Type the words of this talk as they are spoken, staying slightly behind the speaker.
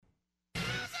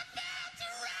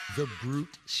The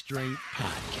Brute Straight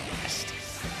Podcast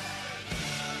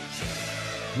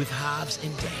with Hobbs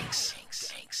and Danks.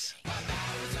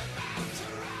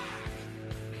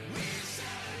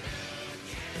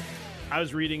 I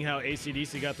was reading how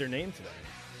AC/DC got their name today.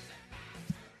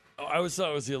 Oh, I always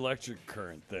thought it was the electric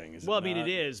current thing. Well, I mean, it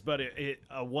is, but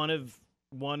one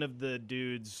of the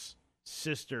dude's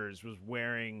sisters was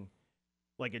wearing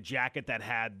like a jacket that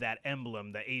had that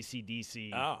emblem, the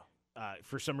AC/DC. Oh.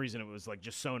 For some reason, it was like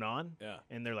just sewn on. Yeah.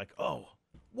 And they're like, oh,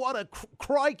 what a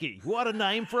crikey. What a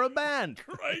name for a band.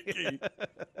 Crikey.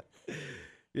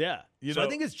 Yeah. You so know, I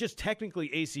think it's just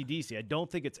technically AC/DC. I don't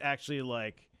think it's actually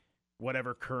like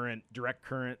whatever current, direct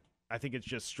current. I think it's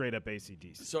just straight up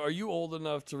AC/DC. So are you old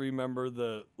enough to remember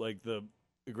the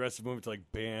aggressive movement to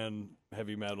like ban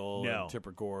heavy metal and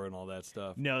Tipper Gore and all that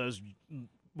stuff? No,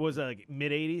 was that like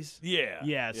mid 80s?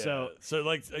 Yeah. So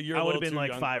like you're I a would have little been too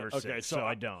like young. 5 or 6. Okay, so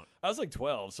I don't. I was like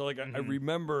 12. So like I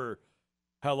remember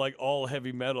how like all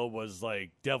heavy metal was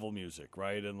like devil music,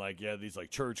 right? And like these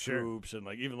like church groups and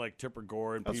like even like Tipper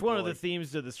Gore and that's people, one of the like,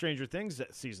 themes of the Stranger Things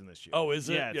season this year. Oh, is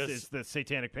it? Yeah, Yes. it's the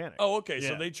Satanic Panic. Oh, okay. Yeah.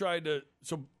 So they tried to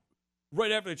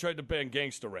right after they tried to ban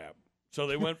gangster rap. So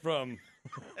they went from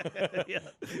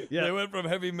they went from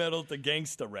heavy metal to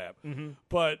gangsta rap. Mm-hmm.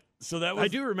 But so that was I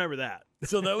do remember that.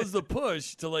 So that was the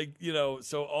push to like,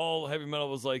 so all heavy metal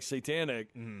was like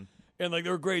satanic. Mm-hmm. And like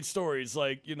there were great stories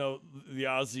like, the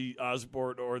Ozzy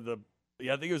Osbourne or I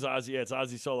think it was Ozzy. Yeah, it's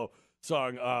Ozzy solo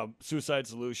song Suicide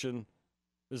Solution.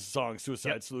 This song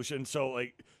Suicide Solution. So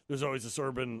like there's always this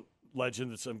urban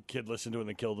legend that some kid listened to and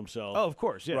then killed himself. Oh, of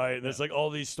course, yeah. Right? And there's like all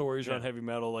these stories around heavy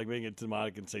metal, like making it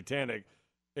demonic and satanic.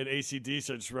 And AC/DC,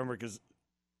 I just remember because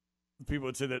people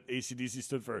would say that AC/DC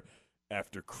stood for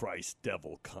After Christ,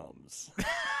 Devil Comes.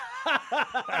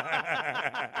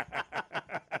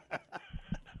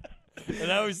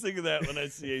 And I always think of that when I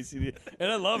see AC/DC.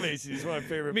 And I love AC/DC. It's one of my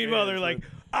favorite Meanwhile, bands, they're like,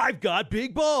 I've got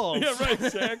big balls. Yeah, right,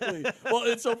 exactly. Well,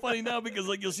 it's so funny now because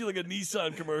like you'll see like a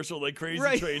Nissan commercial, like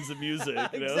Crazy Trains the music.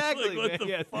 Exactly. Like, what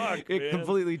the fuck, man? It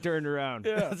completely turned around.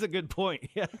 Yeah. That's a good point.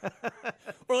 Yeah.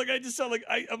 Or like I just saw like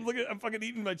I'm fucking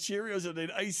eating my Cheerios and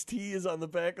then iced tea is on the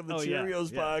back of the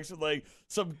Cheerios box with like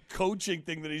some coaching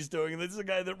thing that he's doing. And this is a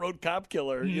guy that wrote Cop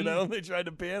Killer, They tried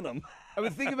to ban him. I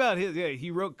mean, think about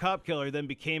he wrote Cop Killer, then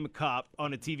became a cop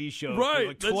on a TV show right, for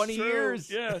like 20 years.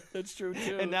 Yeah, that's true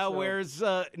too. And now wears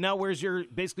your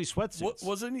basically sweatsuits.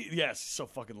 Wasn't he? Yes, so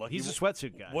fucking lucky. He's a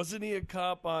sweatsuit guy. Wasn't he a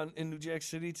cop in New Jack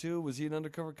City too? Was he an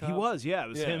undercover cop? He was, yeah. It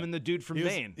was him and the dude from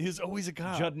Maine. He was always a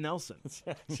cop. Judd Nelson.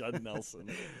 Judd Nelson.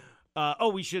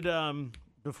 We should,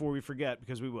 before we forget,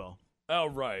 because we will. Oh,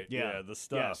 right. Yeah, the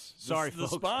stuff. Yes. Sorry, the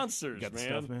folks. Sponsors, got the man.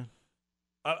 stuff, man.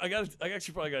 I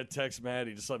actually probably got to text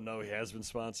Maddie just let him know he has been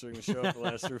sponsoring the show for the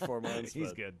last 3 or 4 months.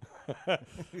 He's good.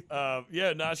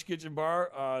 Nosh Kitchen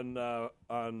Bar on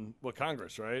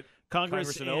Congress, right?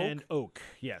 Congress and Oak.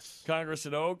 Yes. Congress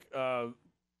and Oak.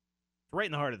 Right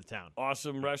in the heart of the town.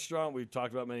 Awesome restaurant we've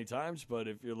talked about many times, but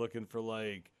if you're looking for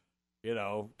like,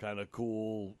 kind of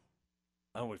cool,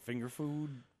 I don't know, finger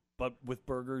food, but with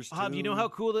burgers too. Do you know how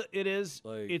cool it is?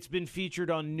 Like, it's been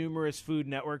featured on numerous Food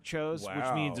Network shows,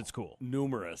 which means it's cool.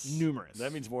 Numerous.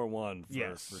 That means more one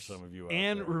for some of you out there.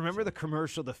 And remember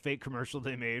the fake commercial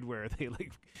they made where they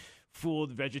like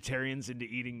fooled vegetarians into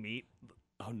eating meat?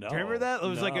 Oh no! Do you remember that? It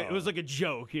was like a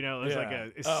joke, It was like a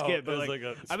skit. But like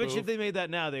I bet you if they made that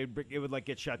now, it would like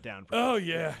get shut down. Oh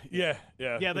yeah. Yeah,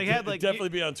 they had like definitely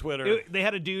be on Twitter. They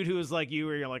had a dude who was like you,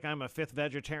 where you're like, I'm a 5th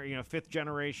vegetarian, 5th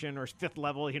generation or 5th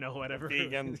level, whatever.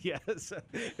 Vegan. Yes,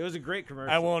 it was a great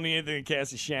commercial. I won't eat anything that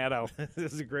casts a shadow.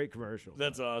 This is a great commercial.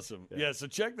 That's awesome. Yeah, so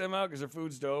check them out because their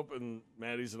food's dope, and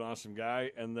Maddie's an awesome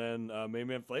guy. And then Main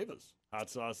Man Flavors,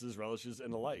 hot sauces, relishes,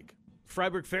 and the like.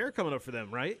 Freiburg Fair coming up for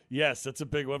them, right? Yes, that's a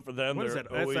big one for them. When is that?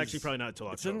 That's actually probably not until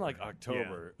October. It's in like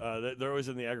October. Yeah. They're always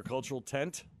in the agricultural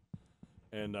tent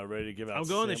and ready to give out I'm going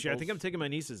samples. This year. I think I'm taking my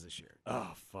nieces this year.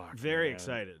 Oh, fuck. Very man.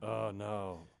 excited. Oh,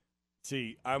 no.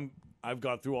 See, I've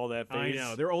gone through all that phase. I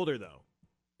know. They're older, though.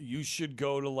 You should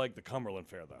go to like the Cumberland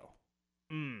Fair, though.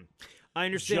 I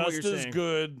understand what you're saying. Just as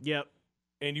good. Yep.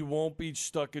 And you won't be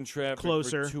stuck in traffic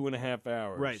Closer. for 2.5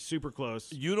 hours. Right, super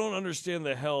close. You don't understand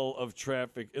the hell of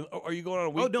traffic. Are you going on a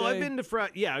weekday? Oh, no, I've been to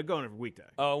Friday. Yeah, I'm going on a weekday.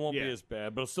 Oh, it won't be as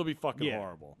bad, but it'll still be fucking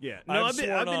horrible. Yeah. No, I've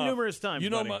been numerous times. You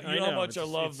know, buddy. you know how much I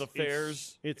love the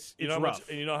fairs? It's you know rough.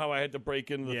 and you know how I had to break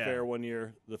into the fair one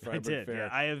year, the Freiburg Fair? Yeah,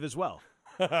 I have as well.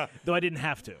 Though I didn't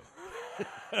have to.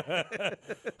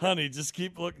 Honey, just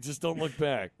don't look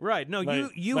back. Right. No, my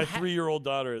 3-year-old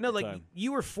daughter at the time.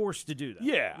 You were forced to do that.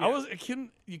 Yeah.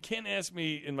 You can't ask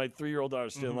me and my 3-year-old daughter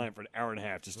to stay in line for an hour and a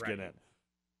half just to get in.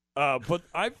 But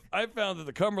I found that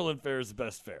the Cumberland Fair is the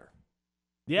best fair.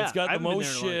 Yeah, it's got I the haven't been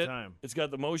most there in a long shit. time. It's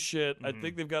got the most shit. I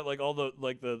think they've got like all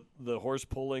the horse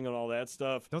pulling and all that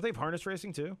stuff. Don't they have harness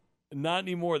racing too? Not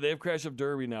anymore. They have Crash Up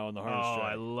Derby now on the harness Oh,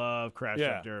 track. I love Crash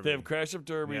yeah, Up Derby. they have Crash Up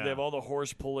Derby. Yeah. They have all the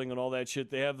horse pulling and all that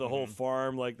shit. They have the whole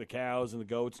farm, like the cows and the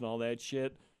goats and all that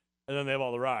shit. And then they have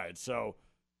all the rides. So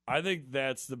I think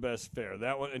that's the best fair.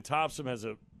 That one, and Topsom has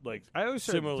a I always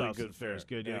heard similarly Topsom good fair is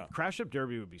good. Yeah. Crash Up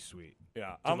Derby would be sweet.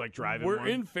 Yeah, To, like, drive in We're one.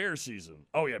 in fair season.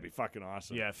 Oh yeah, it'd be fucking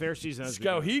awesome. Yeah, fair season. Has to be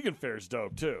good. Skowhegan Fair's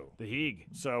dope too. The Heeg.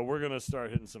 So we're gonna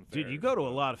start hitting some fairs. Dude, you go to a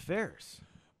lot of fairs.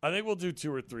 I think we'll do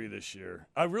 2 or 3 this year.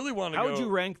 I really want to How go. would you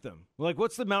rank them? Like,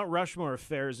 what's the Mount Rushmore of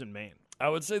fairs in Maine? I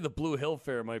would say the Blue Hill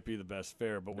Fair might be the best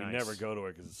fair, but we Nice. never go to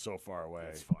it because it's so far away.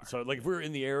 It's far. So, like, if we were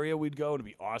in the area, we'd go, and it'd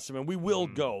be awesome. And we will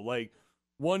go. Like,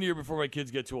 1 year before my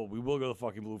kids get too old, we will go to the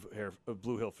fucking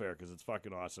Blue Hill Fair because it's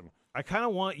fucking awesome. I kind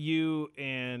of want you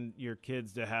and your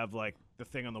kids to have, like, the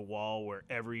thing on the wall where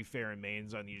every fair in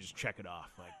Maine's on. You just check it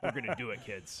off. Like, we're going to do it,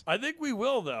 kids. I think we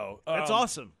will, though. That's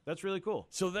awesome. That's really cool.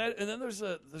 So that, and then there's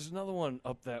another one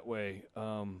up that way.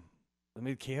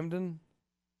 Camden.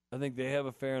 I think they have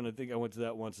a fair, and I think I went to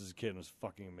that once as a kid, and it was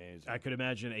fucking amazing. I could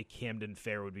imagine a Camden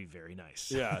fair would be very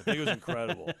nice. Yeah, I think it was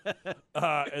incredible.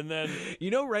 And then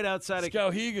You know, right outside of...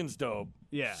 Skowhegan's dope.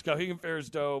 Yeah. Skowhegan Fair is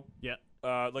dope. Yeah.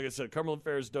 Like I said, Cumberland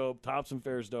Fair is dope. Topsom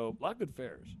Fair is dope. A lot of good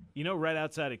fairs. You know, right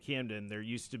outside of Camden, there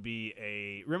used to be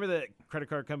a... Remember the credit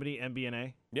card company,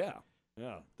 MBNA? Yeah.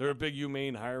 Yeah. They're a big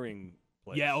humane hiring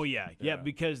place. Yeah, oh yeah. Yeah,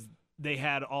 because they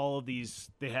had all of these,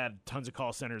 they had tons of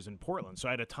call centers in Portland. So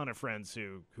I had a ton of friends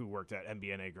who worked at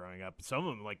MBNA growing up. Some of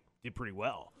them like did pretty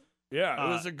well. Yeah, it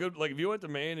was a good, like if you went to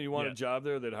Maine and you wanted Yeah. a job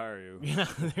there, they'd hire you. Yeah,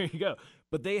 there you go.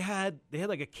 But they had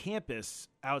like a campus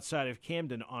outside of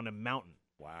Camden on a mountain.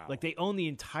 Wow. Like they own the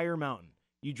entire mountain.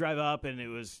 You drive up and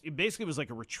it basically was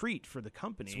like a retreat for the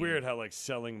company. It's weird how like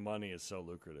selling money is so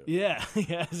lucrative. Yeah,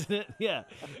 yeah, isn't it? Yeah.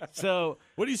 So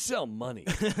What do you sell? Money.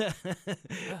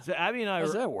 So Abby and I How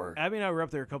does that work? Abby and I were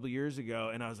up there a couple of years ago,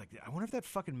 and I was like, I wonder if that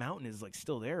fucking mountain is like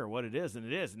still there or what it is, and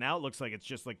it is. Now it looks like it's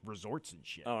just like resorts and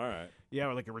shit. Oh, all right. Yeah,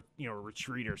 or like a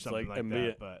retreat or It's something like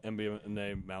MB, that. But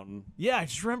MBNA Mountain. yeah, I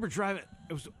just remember driving.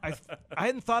 It was I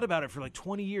hadn't thought about it for like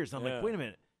 20 years. And I'm Yeah. like, wait a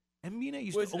minute, MBNA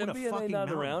used Was to own a MBNA fucking not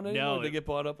mountain. around anymore? No, Did they get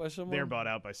bought up by someone? they're bought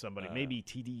out by somebody. Maybe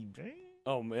TD.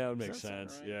 Oh, yeah, that would make Does that sound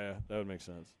sense. right? Yeah, that would make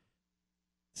sense.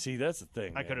 See, that's the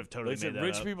thing. I man. could have totally They said made that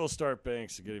rich up. people start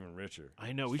banks to get even richer.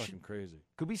 I know. It's We fucking should. crazy.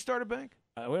 Could we start a bank?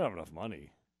 We don't have enough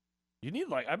money. You need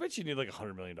I bet you need like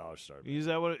 $100 million to start. Is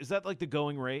that like the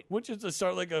going rate? Wouldn't you to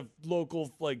start like a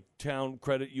local like town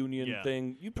credit union Yeah.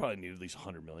 thing? You'd probably need at least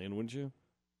 $100 million, wouldn't you?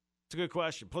 It's a good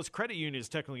question. Plus, credit union is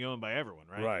technically owned by everyone,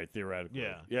 right? Right, theoretically.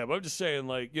 Yeah. Yeah, but I'm just saying,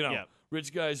 like, you know, Yeah.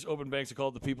 rich guys open banks are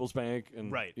called the People's Bank, and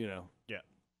Right. you know, Yeah.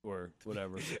 or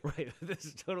whatever. Right. This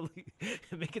is totally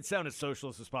make it sound as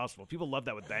socialist as possible. People love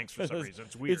that with banks for some reason.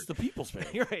 It's weird. It's the People's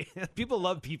Bank. You're right. People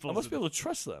love people. I must be able to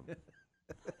trust them.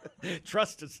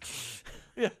 Trust is.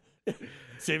 Yeah,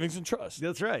 savings and trust.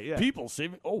 That's right. Yeah. People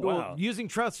saving. Oh wow. Well, using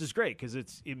trust is great because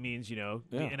it means Yeah.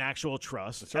 an actual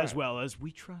trust That's right. as well as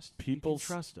we trust People you can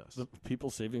trust us. The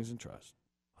people savings and trust,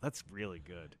 That's really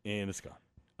good. and it's gone.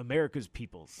 America's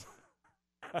peoples.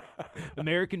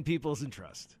 American peoples and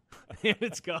trust. And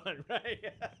it's gone, right?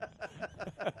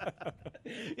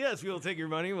 Yes, we'll take your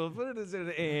money, we'll put it in,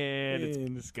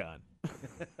 and it's gone.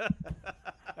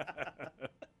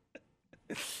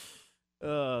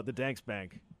 The Danks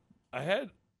Bank.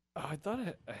 I thought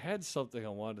I had something I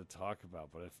wanted to talk about,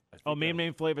 but I think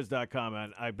mainflavors.com,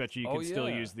 and I bet you can still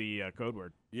yeah. use the code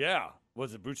word. Yeah.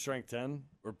 Was it Brute Strength 10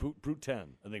 or Brute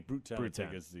 10? I think Brute 10. Brute I think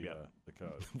 10, is the yeah. the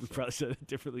code. We probably said it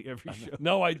differently every show.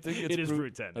 No, I think it's It is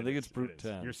Brute 10. I think it's It Brute is.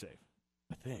 10. You're safe.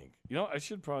 I think. You know, I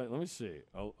should probably let me see.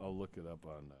 I'll look it up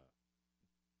on.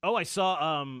 Oh, I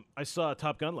saw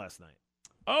Top Gun last night.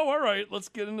 Oh, all right. Let's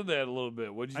get into that a little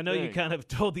bit. What'd you I know think? you kind of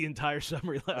told the entire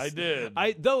summary last. I did.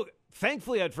 Though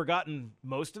thankfully I'd forgotten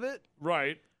most of it.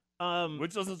 Right. Um,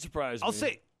 Which doesn't surprise me. I'll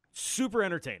say super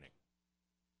entertaining.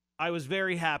 I was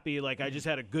very happy. Like I just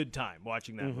had a good time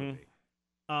watching that movie.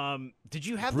 Did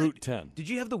you have Brute 10. Did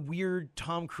you have the weird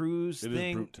Tom Cruise It is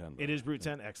thing? Brute 10, It is Brute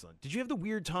 10. Excellent. Did you have the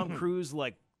weird Tom Cruise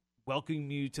like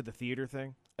welcoming you to the theater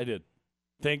thing? I did.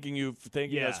 Thanking you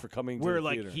us for coming to where the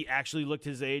like theater. he actually looked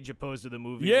his age opposed to the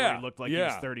movie Yeah, where he looked like he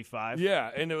yeah. was 35.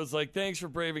 Yeah, and it was like, thanks for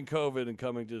braving COVID and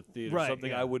coming to the theater. Right, Something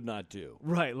yeah. I would not do.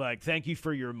 Right, like thank you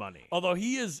for your money. Although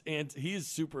he is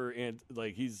super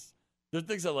there's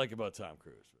things I like about Tom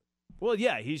Cruise. Well,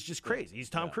 yeah, he's just crazy. He's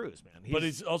Tom Cruise, man. But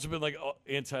he's also been like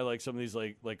anti like some of these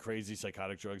like crazy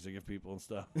psychotic drugs they give people and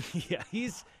stuff. yeah,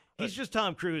 He's just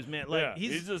Tom Cruise, man. Like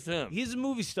he's just him. He's a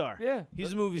movie star. Yeah,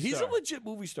 he's a movie star. He's a legit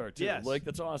movie star too. Yes. Like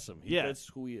that's awesome. That's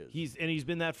who he is. He's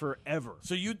been that forever.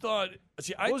 So you thought?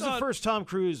 See, what was the first Tom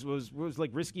Cruise? Was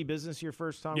like Risky Business your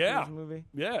first Tom Cruise movie?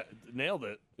 Yeah, nailed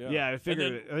it. Yeah, I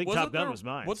figured it. I think Top Gun was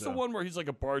mine. What's the one where he's like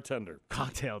a bartender?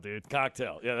 Cocktail, dude.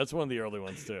 Cocktail. Yeah, that's one of the early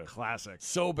ones too. Classic.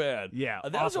 So bad. Yeah,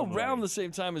 that was around the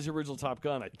same time as the original Top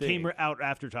Gun. I think came out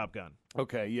after Top Gun.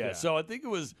 Okay, yeah. So I think it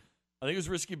was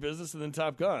Risky Business and then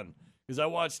Top Gun. Because I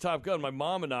watched Top Gun. My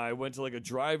mom and I went to like a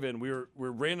drive-in. We were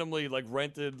randomly like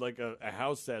rented like a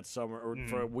house that summer or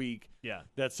for a week. Yeah.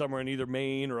 That summer in either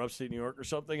Maine or upstate New York or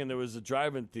something, and there was a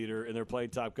drive-in theater and they're playing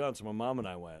Top Gun. So my mom and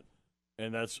I went,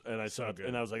 and I saw it,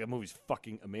 and I was like, that movie's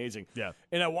fucking amazing. Yeah.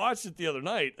 And I watched it the other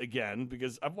night again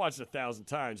because I've watched it 1,000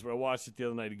 times, but I watched it the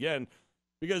other night again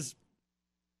because.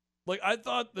 Like, I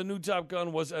thought the new Top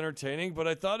Gun was entertaining, but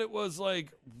I thought it was,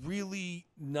 like, really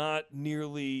not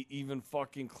nearly even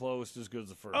fucking close as good as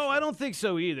the first one. I don't think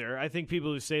so either. I think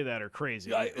people who say that are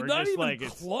crazy. Or not just even like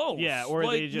close. Yeah, or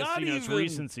like, they just, it's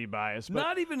recency bias. But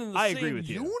not even in the same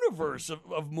universe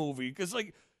of movie. Because,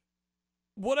 like,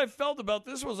 what I felt about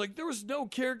this was, like, there was no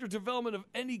character development of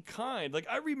any kind. Like,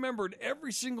 I remembered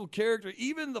every single character,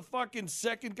 even the fucking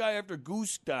second guy after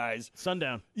Goose dies.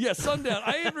 Sundown. Yeah, Sundown.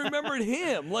 I even remembered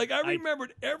him. Like, I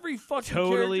remembered every fucking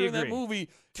totally character agree. in that movie.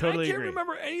 Totally I can't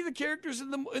remember any of the characters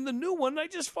in the new one. I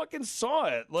just fucking saw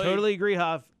it. Like, totally agree,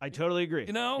 Hoff. I totally agree.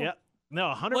 You know? Yeah. No,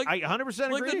 100%. I 100%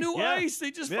 agree. Like the new Ice,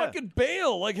 they just fucking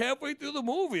bail like halfway through the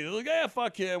movie. They're like,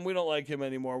 fuck him. We don't like him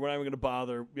anymore. We're not even going to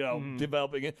bother,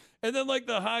 developing it. And then like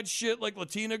the hot shit, like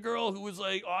Latina girl who was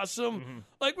like awesome.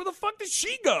 Like, where the fuck did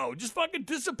she go? Just fucking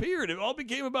disappeared. It all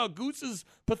became about Goose's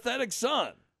pathetic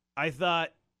son. I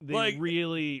thought they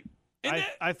really.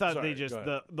 I thought sorry, they just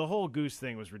the whole Goose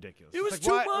thing was ridiculous. It was like,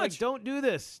 too much. Like, don't do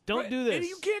this. Don't do this. And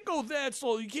you can't go that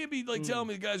slow. You can't be like telling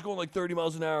me the guy's going like 30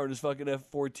 miles an hour in his fucking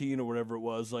F-14 or whatever it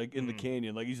was, like in the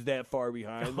canyon. Like he's that far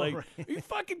behind. Like, are you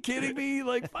fucking kidding me?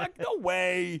 Like, fuck, no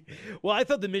way. Well, I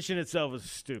thought the mission itself was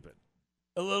stupid.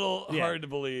 A little hard to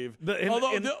believe.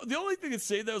 Although the only thing that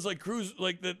saved that was like Cruise,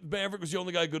 like that Maverick was the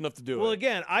only guy good enough to do it. Well,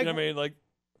 again, you know what I mean, like.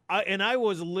 I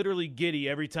was literally giddy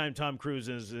every time Tom Cruise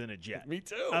is in a jet. Me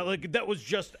too. Like that was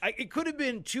just. It could have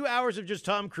been 2 hours of just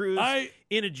Tom Cruise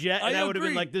in a jet, and I would have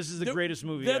been like, "This is the greatest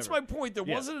movie." That's ever. my point. There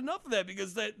wasn't enough of that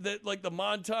because that like the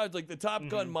montage, like the Top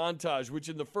Gun montage, which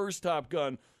in the first Top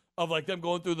Gun of like them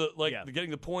going through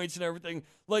getting the points and everything,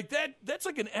 like that's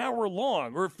like an hour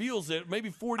long, or it feels it, maybe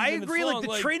 40 minutes long. I agree. Like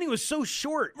the training was so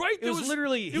short. Right. It was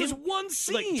literally it was one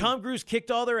scene. Like Tom Cruise kicked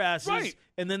all their asses. Right.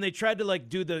 And then they tried to like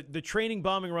do the training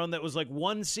bombing run that was like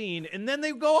one scene, and then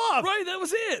they go off. Right, that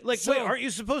was it. Like, wait, aren't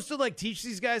you supposed to like teach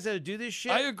these guys how to do this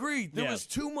shit? I agree. There was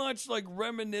too much like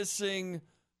reminiscing,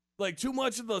 like too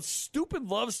much of the stupid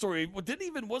love story.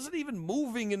 Wasn't even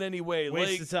moving in any way.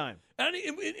 Waste of time. And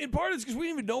in part it's because we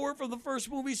didn't even know her from the first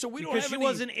movie, so we don't have she any,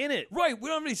 wasn't in it. Right, we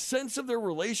don't have any sense of their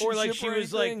relationship. Or like she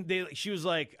was anything. like she was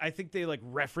like I think they like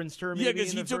referenced her. Maybe Yeah,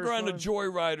 because he took her on a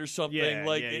joyride or something.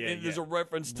 And there's a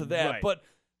reference to that, right. but.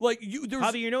 Like there's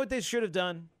Javi, you know what they should have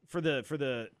done for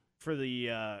the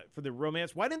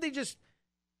romance? Why didn't they just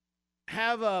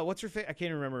have what's her face? I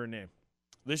can't remember her name.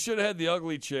 They should have had the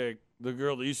ugly chick, the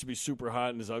girl that used to be super hot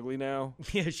and is ugly now.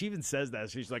 Yeah, she even says that.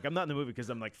 She's like, I'm not in the movie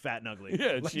because I'm like fat and ugly.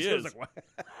 Yeah, like, she is. Like,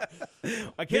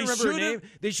 I can't remember her name.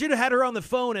 They should have had her on the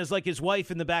phone as like his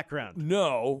wife in the background.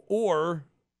 No, or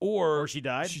she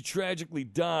died. She tragically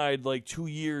died like 2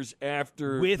 years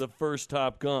after the first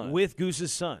Top Gun with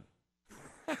Goose's son.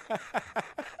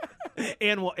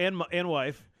 and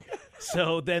wife.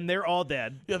 So then they're all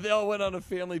dead. Yeah, they all went on a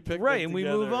family picnic. Right, and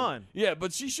together. we move on. Yeah,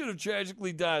 but she should have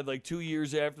tragically died like 2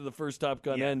 years after the first Top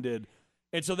Gun ended.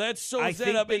 And so that sews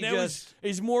that up. And now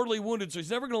he's mortally wounded, so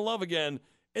he's never going to love again.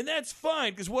 And that's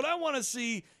fine, because what I want to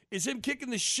see is him kicking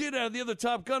the shit out of the other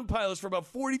Top Gun pilots for about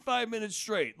 45 minutes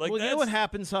straight. Like, well, you know what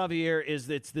happens, Javier, is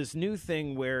it's this new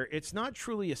thing where it's not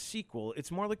truly a sequel.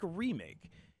 It's more like a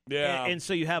remake. Yeah. And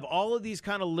so you have all of these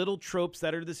kind of little tropes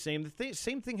that are the same. The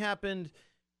same thing happened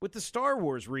with the Star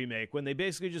Wars remake when they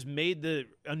basically just made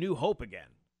A New Hope again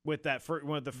with the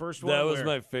first one. That was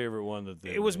my favorite one that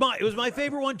they It was my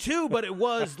favorite one too, but it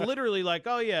was literally like,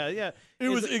 oh yeah. It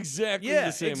was exactly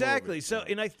the same exactly. movie. So,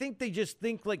 and I think they just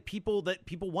think like people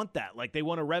want that. Like they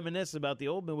want to reminisce about the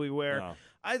old movie where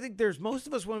I think most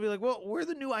of us want to be like, well, where are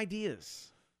the new ideas?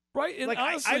 Right, and like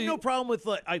honestly, I have no problem with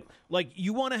like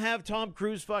you want to have Tom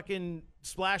Cruise fucking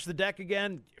splash the deck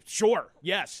again? Sure,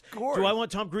 yes. Of course. Do I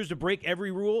want Tom Cruise to break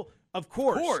every rule? Of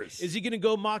course. Of course. Is he going to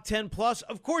go Mach 10 plus?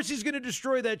 Of course he's going to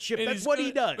destroy that ship. And That's what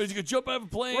he does. He's going to jump out of a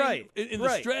plane Right. in the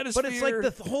stratosphere. But it's like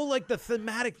the whole like the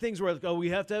thematic things where like, oh,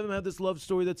 we have to have him have this love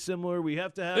story that's similar. We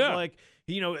have to have like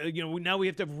now we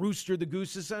have to have Rooster the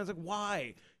Goose. It sounds like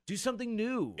why? Do something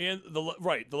new. And the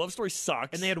love story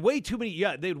sucks. And they had way too many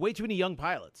young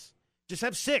pilots. Just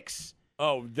have 6.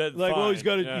 Oh, that's like, fine. oh, he's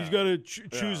got to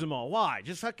choose them all. Why?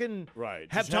 Just fucking have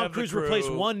Just Tom Cruise replace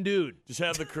one dude. Just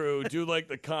have the crew do like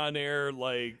the Con Air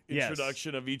like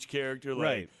introduction of each character.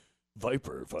 Like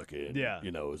Viper, fucking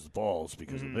is the balls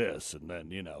because of this, and then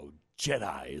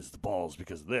Jedi is the balls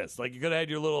because of this. Like you could have had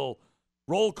your little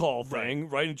roll call thing,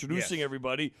 right? Introducing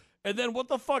everybody, and then what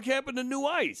the fuck happened to New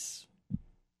Ice?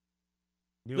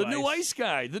 New Ice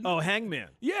guy. Hangman.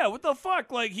 Yeah, what the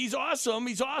fuck? Like, he's awesome,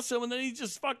 and then he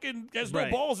just fucking has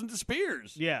no balls and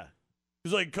disappears. Yeah.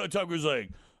 He's like, Tom Cruise like,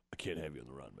 I can't have you on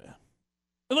the run, man.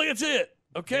 And like, that's it.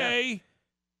 Okay. Yeah.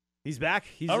 He's back.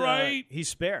 He's all right. He's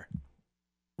spare.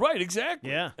 Right, exactly.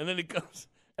 Yeah. And then he comes,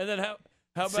 and then how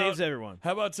about saves everyone?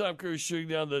 How about Tom Cruise shooting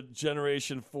down the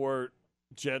Generation 4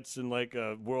 jets in like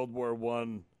a World War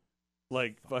I,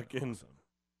 like fucking... Awesome.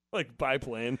 Like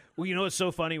biplane. Well, you know what's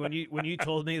so funny when you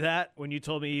told me that when you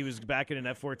told me he was back in an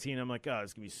F-14, I'm like, oh,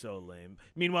 it's gonna be so lame.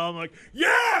 Meanwhile, I'm like,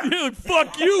 yeah, you're like,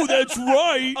 fuck you, that's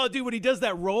right. Oh, dude, when he does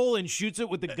that roll and shoots it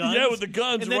with the guns, with the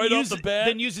guns right off the bat,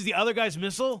 then uses the other guy's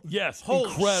missile. Yes, holy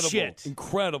incredible, shit,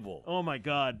 incredible. Oh my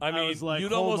god, I mean, was like,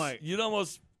 you'd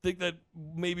almost think that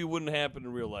maybe wouldn't happen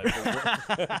in real life.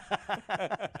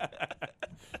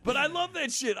 But I love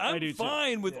that shit. I'm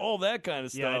fine with all that kind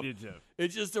of stuff. Yeah, I do too.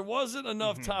 It's just there wasn't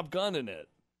enough Top Gun in it.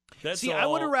 That's all. I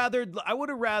would have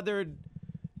rathered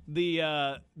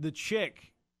the chick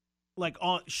like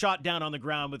shot down on the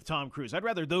ground with Tom Cruise. I'd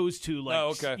rather those two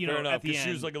fair enough, at the end.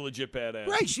 She was like a legit badass.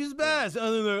 Right, she's badass.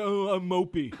 Other than I'm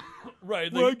mopey.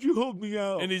 Right. Why'd you hold me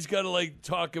out? And he's got to like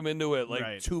talk him into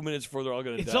it 2 minutes before they're all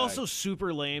going to die. It's also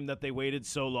super lame that they waited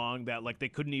so long that like they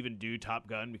couldn't even do Top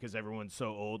Gun because everyone's so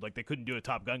old. Like they couldn't do a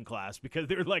Top Gun class because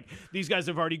they were like, these guys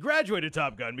have already graduated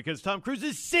Top Gun because Tom Cruise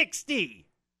is 60.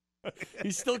 He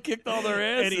still kicked all their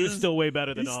asses. And he's still way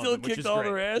better than all of them. He still kicked all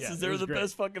their asses. Yeah, they were the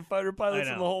best fucking fighter pilots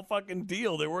in the whole fucking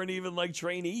deal. They weren't even like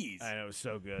trainees. I know, it was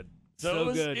so good.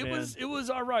 It was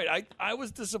all right. I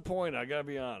was disappointed, I gotta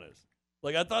be honest.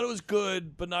 Like, I thought it was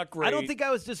good, but not great. I don't think I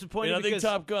was disappointed I think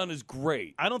Top Gun is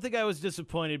great. I don't think I was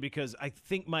disappointed because I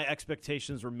think my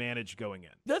expectations were managed going in.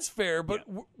 That's fair, but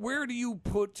where do you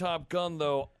put Top Gun,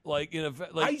 though? Like,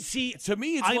 I see. To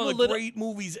me, it's one of the great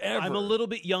movies ever. I'm a little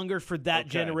bit younger for that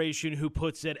generation who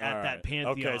puts it at that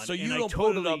pantheon. Okay, so you don't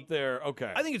put it up there.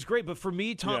 Okay. I think it's great, but for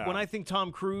me, when I think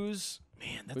Tom Cruise...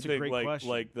 Man, that's a great question.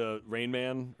 Like the Rain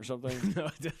Man or something?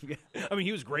 I mean,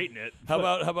 he was great in it. How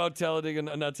about Talladega?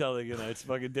 Not Talladega Nights.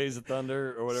 Fucking Days of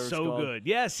Thunder or whatever. So it's called. good.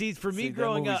 Yeah. See, for me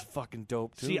growing up, fucking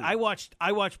dope too. See, I watched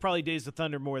probably Days of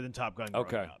Thunder more than Top Gun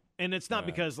growing up. And it's not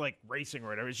because like racing or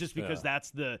whatever. It's just because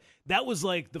that was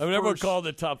like the first. Everyone called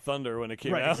it Top Thunder when it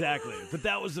came out. Right, exactly. But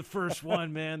that was the first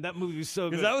one, man. That movie was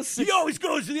so good. He always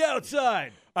goes to the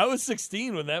outside. I was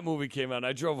 16 when that movie came out.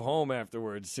 I drove home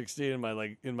afterwards. 16 in my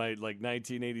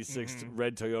 1986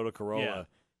 red Toyota Corolla. Yeah.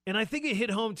 And I think it hit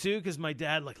home too because my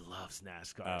dad loves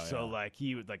NASCAR. So like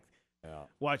he would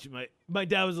watch my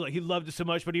dad was like he loved it so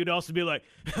much, but he would also be like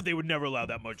they would never allow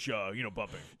that much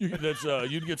bumping.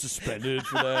 You'd get suspended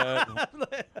for that.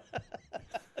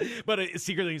 But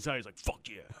secretly inside he's like fuck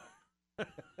yeah.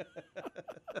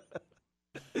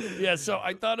 Yeah, so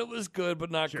I thought it was good, but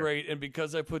not great. And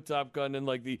because I put Top Gun in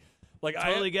I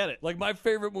totally get it. Like my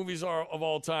favorite movies of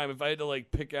all time, if I had to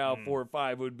pick out 4 or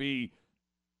 5, would be,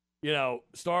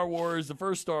 Star Wars, the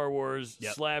first Star Wars,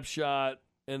 Slapshot,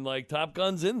 and Top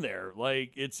Gun's in there.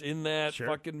 Like it's in that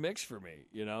fucking mix for me,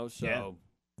 So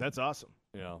that's awesome.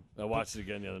 I watched it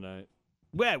again the other night.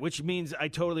 Yeah, which means I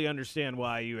totally understand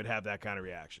why you would have that kind of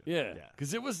reaction. Yeah,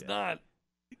 because it was not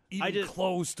even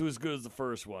close to as good as the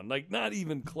first one. Like, not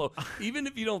even close. Even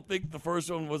if you don't think the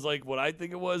first one was like what I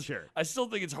think it was, I still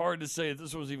think it's hard to say if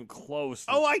this one was even close.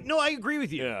 I agree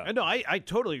with you. Yeah. No, I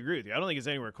totally agree with you. I don't think it's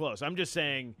anywhere close. I'm just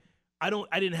saying I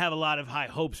didn't have a lot of high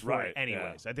hopes for it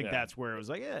anyways. I think that's where it was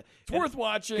like, it's worth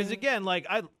watching. Because again,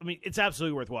 I mean, it's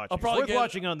absolutely worth watching. It's worth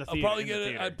watching on the theater. I'll probably get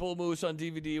it. I'd pull Moose on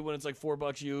DVD when it's like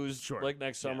 $4 used. Sure. Like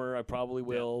next summer, I probably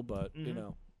will. But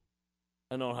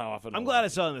I know how often. I'm glad I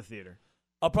saw it in the theater.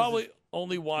 I'll probably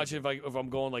only watch it if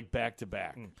I'm going back to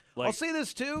back. I'll say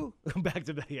this too. Back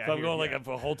to back. Yeah, if I'm going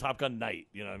for a whole Top Gun night,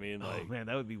 you know what I mean? Man,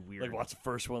 that would be weird. Like watch the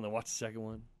first one, then watch the second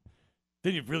one.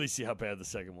 Then you really see how bad the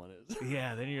second one is.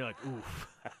 Yeah, then you're like, oof.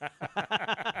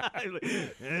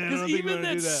 Because even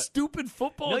that stupid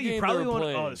football game you probably they were want.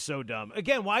 playing. Oh, it's so dumb.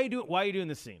 Again, why are you doing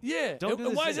this scene? Yeah. Don't do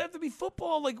and this why does scene. it have to be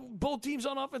football? Like, both teams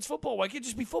on offense football. Why can't it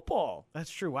just be football?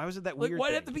 That's true. Why was it that Like, weird?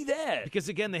 why'd it thing? have to be that? Because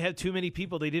again, they had too many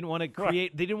people. They didn't want to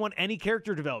create. They didn't want any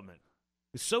character development.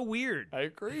 It's so weird. I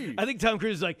agree. I think Tom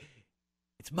Cruise is like,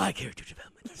 it's my character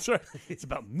development. That's right. It's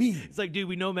about me. It's like, dude,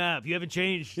 we know Mav. You haven't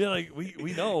changed. Yeah, like,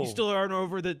 we know. You're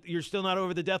still not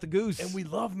over the death of Goose. And we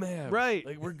love Mav. Right.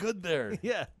 Like, we're good there.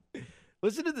 Yeah.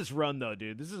 Listen to this run, though,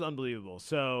 dude. This is unbelievable.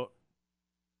 So,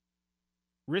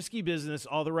 risky business,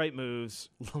 all the right moves.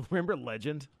 Remember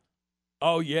Legend?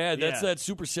 Oh, yeah. That's Yeah. that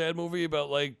super sad movie about,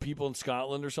 like, people in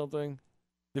Scotland or something.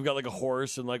 They've got, like, a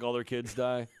horse and, like, all their kids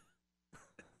die.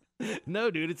 No,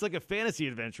 dude. It's like a fantasy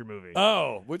adventure movie.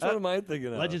 Oh, which one am I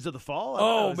thinking of? Legends of the Fall?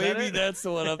 Oh, Is that maybe it? that's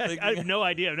the one I'm thinking I have no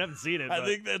idea. I haven't seen it. I but-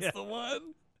 think that's yeah. the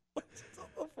one. Legends of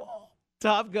the Fall.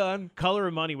 Top Gun, Color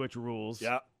of Money, which rules.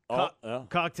 Yeah. Yeah.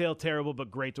 Cocktail, terrible, but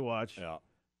great to watch. Yeah.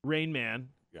 Rain Man.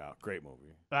 Yeah. Great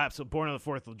movie. Absolutely. Born on the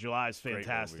 4th of July is Great movie.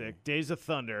 fantastic. Days of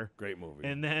Thunder. Great movie.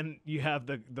 And then you have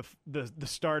the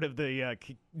start of the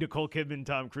Nicole Kidman,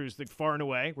 Tom Cruise thing, Far and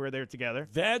Away, where they're together.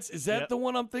 Is that Yep. the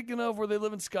one I'm thinking of where they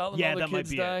live in Scotland Yeah, and all that the might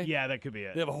kids be die? it. Yeah, that could be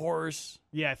it. They have a horse.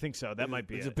 Yeah, I think so. That might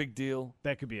be It's it. a big deal.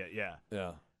 That could be it, yeah.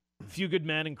 Yeah. Few Good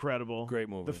Men, incredible. Great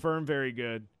movie. The Firm, very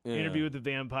good. Yeah. Interview with the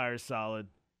Vampire, solid.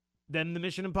 Then the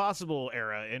Mission Impossible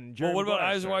era. And Well, what about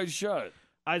Eyes Wide Shut?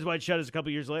 Eyes Wide Shut is a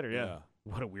couple years later, yeah. Yeah.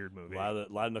 What a weird movie. A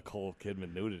lot of Nicole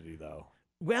Kidman nudity, though.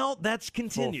 Well, that's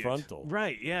continued. Full frontal.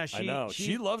 Right, yeah. I know.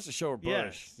 She loves to show her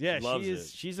bush. Yeah, she loves she is.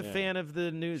 it. She's a Yeah. fan of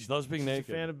the news. She loves being naked.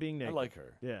 A fan of being naked. I like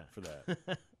her Yeah. for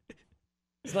that.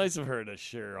 It's nice of her to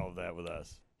share all of that with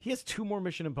us. He has 2 more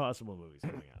Mission Impossible movies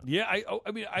coming out. Yeah,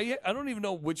 I don't even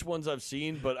know which ones I've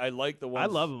seen, but I like the ones. I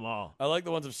love them all. I like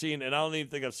the ones I've seen, and I don't even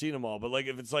think I've seen them all. But like,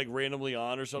 if it's like randomly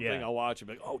on or something, Yeah. I'll watch it.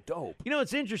 Like, oh, dope. You know,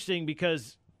 it's interesting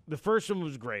because the first one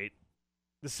was great.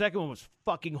 The second one was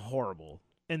fucking horrible.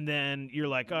 And then you're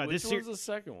like, oh, Which this one's the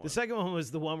second one? The second one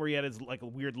was the one where he had his like a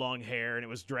weird long hair, and it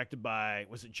was directed by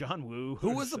it John Woo?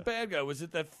 Who was the bad guy? Was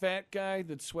it that fat guy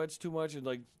that sweats too much and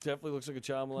like definitely looks like a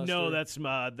child molester? No,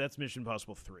 that's Mission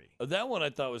Impossible 3. That one I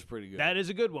thought was pretty good. That is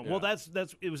a good one. Yeah. Well, that's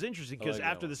it was interesting because like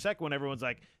that after one. the second one, everyone's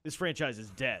like, this franchise is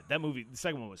dead. That movie, the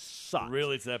second one was sucked.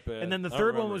 Really, it's that bad. And then the I don't third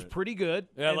one remember was it. pretty good.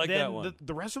 Yeah, I and like then that one.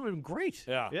 The rest of them were great.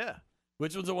 Yeah. Yeah.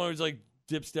 Which one's the one where he's like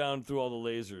dips down through all the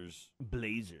lasers?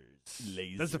 Blazers.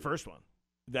 Lasers. That's the first one.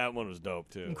 That one was dope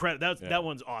too. Incredible. Yeah. That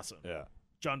one's awesome. Yeah.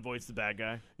 John Voight's the bad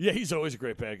guy. Yeah, he's always a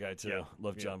great bad guy too. Yeah.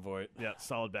 Love Yeah. John Voight. Yeah,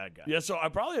 solid bad guy. Yeah, so I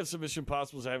probably have some Mission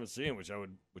Impossibles I haven't seen, which I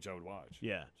would watch.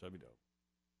 Yeah. So that'd be dope.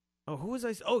 Oh, who was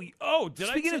I? Did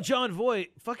Speaking I of John Voight,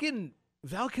 fucking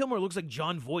Val Kilmer looks like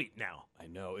John Voight now. I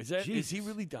know. Is he Jesus.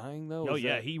 really dying though? Oh Is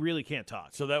yeah, that- he really can't talk.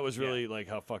 So that was really like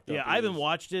how fucked up. Yeah, he I haven't is.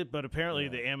 watched it, but apparently Yeah.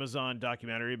 the Amazon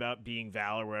documentary about being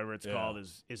Val or whatever it's Yeah. called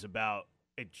is about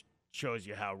it. Shows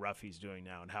you how rough he's doing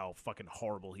now and how fucking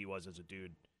horrible he was as a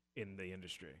dude in the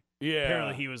industry. Yeah.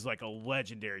 Apparently he was like a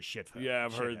legendary shit. Yeah,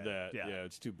 I've heard shithead. that. Yeah. Yeah.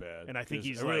 It's too bad. And I think 'Cause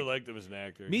he's I really like- liked him as an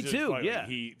actor. Me He's too, funny. yeah.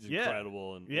 He's Yeah.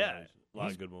 incredible and Yeah. a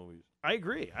lot of good movies. I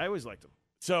agree. I always liked him.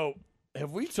 So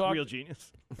have we talked? Real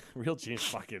genius. Real Genius,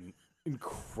 fucking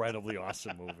incredibly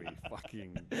awesome movie.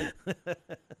 Fucking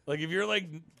like if you're like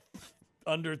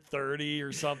under 30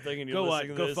 or something and you're listening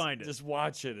to go this, find it. just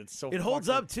watch it. It's so It holds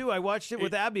fucking- up too. I watched it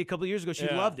with Abby a couple years ago. She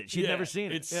Yeah. loved it. She'd Yeah. never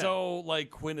seen it. It's Yeah. so like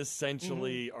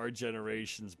quintessentially our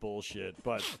generation's bullshit.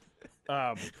 But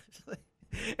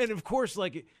And of course,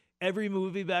 like every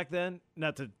movie back then,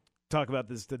 not to talk about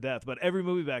this to death, but every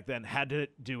movie back then had to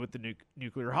do with the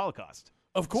nuclear holocaust.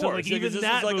 of course, like, yeah, 'cause even this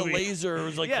that was like movie- a laser. It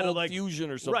was like Yeah, to, cold like- fusion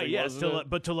or something. Right, yeah, wasn't it?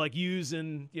 but to like use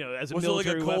in as a Was it like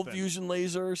military a cold weapon. fusion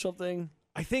laser or something?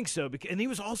 I think so. And he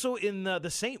was also in the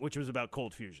Saint, which was about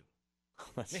cold fusion.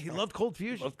 That's Yeah, he right. loved cold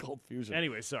fusion. Loved cold fusion.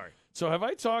 Anyway, sorry. So have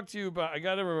I talked to you about? I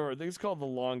gotta remember. I think it's called The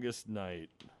Longest Night.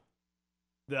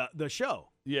 The show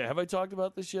Yeah, have I talked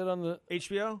about this yet on the?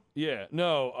 HBO. Yeah,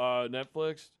 no,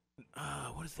 Netflix.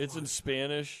 What is the It's in one?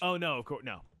 Spanish. Oh no, of course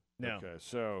no. Okay,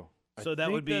 so So I that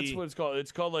think would be- that's what it's called.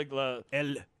 It's called like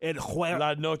El Juego.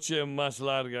 La Noche Más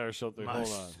Larga or something. Hold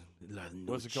on. La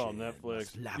What's it called? Noche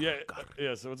Netflix. Más Yeah, Larga.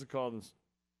 yeah. So what's it called?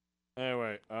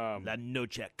 Anyway, La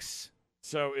Nochex.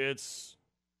 so it's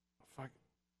fuck.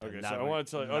 Okay, so I want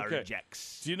to tell you. Okay,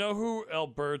 Largex. do you know who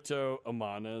Alberto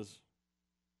Amon is?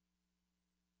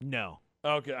 No.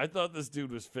 Okay, I thought this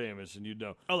dude was famous, and you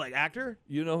know. Oh, like actor?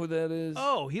 You know who that is?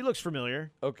 Oh, he looks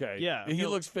familiar. Okay. Yeah, He no.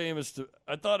 looks famous to.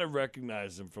 I thought I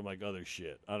recognized him from like other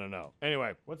shit. I don't know.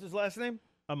 Anyway, What's his last name?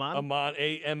 Amon? Amon,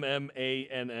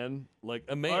 Ammann, like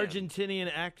a man.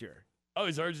 Argentinian actor. Oh,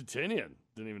 he's Argentinian.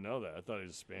 Didn't even know that. I thought he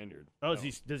was a Spaniard. Oh, No.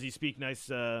 does he speak nice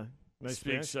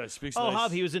Spanish? Speaks Oh, nice.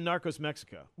 Hob, he was in Narcos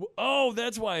Mexico. Oh,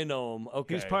 that's why I know him.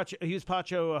 Okay. He was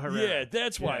Pacho Herrera. Yeah,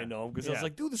 that's why Yeah. I know him, because I was Yeah.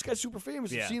 like, dude, this guy's super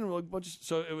famous. Yeah. I've seen him like a bunch of,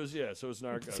 so it was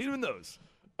Narcos. Seen him in those.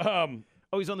 Um,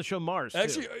 Oh, he's on the show Mars. Too.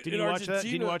 Actually, did in you watch that? Did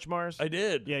Argentina- you watch Mars? I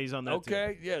did. Yeah, he's on that too.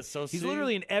 Okay, yeah. So He's see?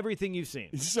 literally in everything you've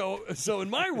seen. So in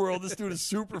my world, this dude is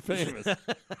super famous.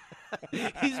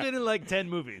 He's been in like 10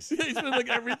 movies. He's been like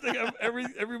everything.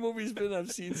 Every movie he's been in,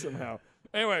 I've seen somehow.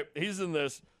 Anyway, he's in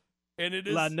this, and it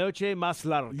is La Noche Más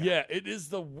Larga. Yeah, it is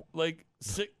the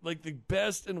the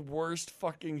best and worst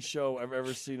fucking show I've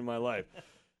ever seen in my life.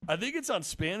 I think it's on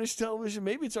Spanish television.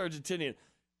 Maybe it's Argentinian.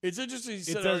 It's interesting. You It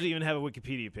said doesn't even have a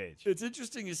Wikipedia page. It's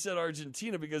interesting you said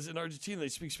Argentina, because in Argentina they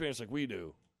speak Spanish like we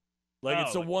do. Like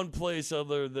it's the like- one place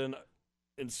other than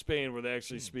in Spain where they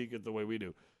actually speak it the way we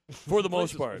do, for the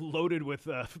most part. Loaded with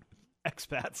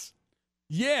expats.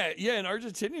 Yeah, and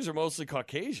Argentinians are mostly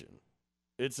Caucasian.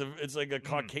 It's like a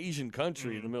Caucasian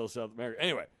country in the middle of South America.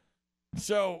 Anyway,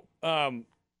 so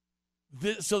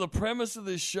so the premise of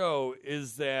this show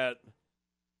is that,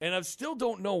 and I still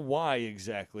don't know why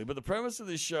exactly, but the premise of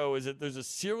this show is that there's a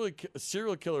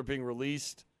serial killer being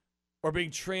released or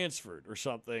being transferred or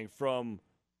something from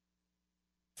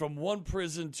one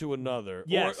prison to another.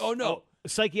 Yes. No. A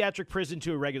psychiatric prison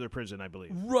to a regular prison, I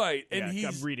believe. Right, and Yeah,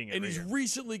 I'm reading it and right he's here.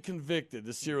 recently convicted.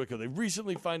 The serial killer. They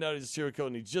recently find out he's a serial killer,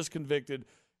 and he's just convicted.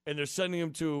 And they're sending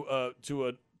him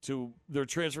they're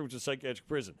transferring him to a psychiatric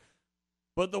prison.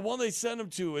 But the one they send him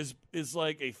to is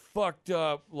like a fucked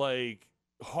up, like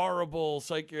horrible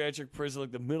psychiatric prison,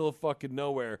 like the middle of fucking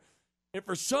nowhere. And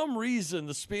for some reason,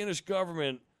 the Spanish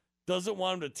government doesn't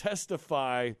want him to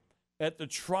testify at the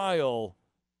trial.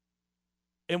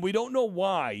 And we don't know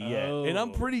why yet. Oh. And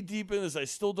I'm pretty deep in this. I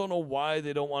still don't know why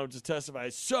they don't want him to testify.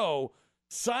 So,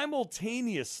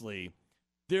 simultaneously,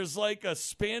 there's like a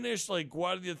Spanish, like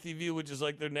Guardia Civil, which is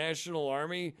like their national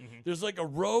army. Mm-hmm. There's like a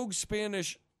rogue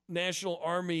Spanish national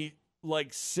army,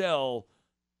 like cell,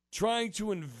 trying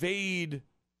to invade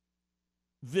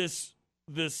this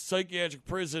psychiatric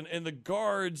prison. And the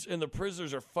guards and the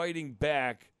prisoners are fighting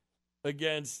back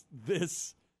against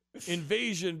this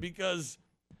invasion because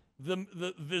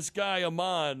this guy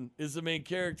Aman is the main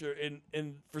character,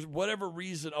 and for whatever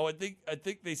reason, I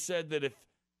think they said that if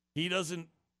he doesn't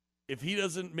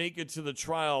make it to the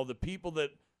trial, the people that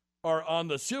are on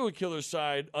the serial killer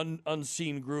side,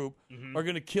 unseen group, are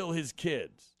going to kill his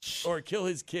kids or kill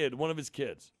his kid, one of his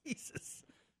kids. Jesus.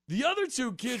 The other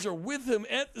two kids are with him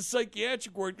at the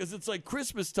psychiatric ward because it's like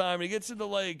Christmas time, and he gets into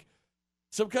like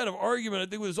some kind of argument, I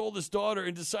think, with his oldest daughter,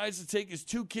 and decides to take his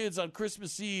two kids on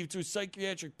Christmas Eve to a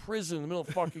psychiatric prison in the middle of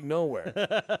fucking nowhere.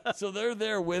 So they're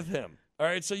there with him. All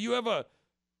right, so you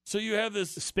have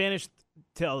this Spanish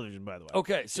television, by the way.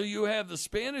 Okay, so you have the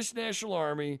Spanish National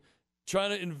Army trying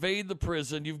to invade the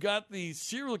prison. You've got the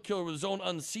serial killer with his own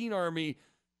unseen army,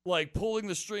 like pulling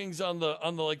the strings on the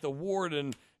like the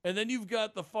warden, and then you've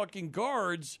got the fucking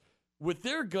guards with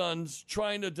their guns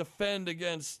trying to defend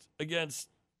against the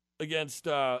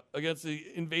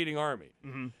invading army.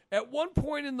 Mm-hmm. At one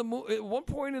point in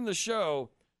the show,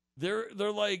 they're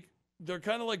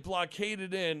kind of like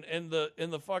blockaded in, and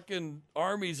the fucking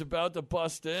army's about to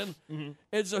bust in,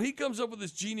 and so he comes up with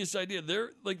this genius idea.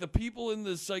 They're like, the people in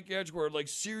the psychiatric ward are like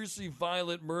seriously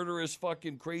violent, murderous,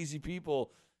 fucking crazy people.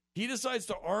 He decides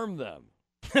to arm them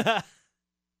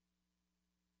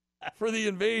for the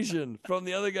invasion from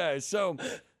the other guys. So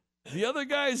the other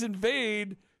guys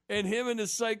invade. And him and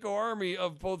his psycho army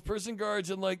of both prison guards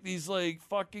and like these like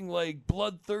fucking like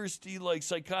bloodthirsty like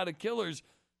psychotic killers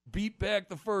beat back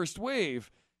the first wave.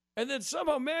 And then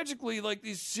somehow magically like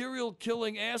these serial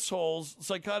killing assholes,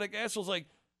 psychotic assholes, like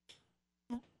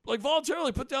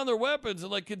voluntarily put down their weapons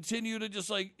and like continue to just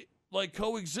like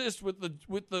coexist with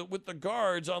the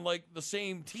guards on like the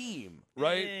same team,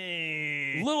 right?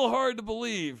 Hey. Little hard to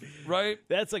believe, right?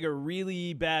 That's like a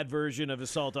really bad version of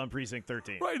Assault on Precinct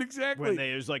 13. Right, exactly. When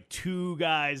there's like two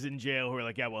guys in jail who are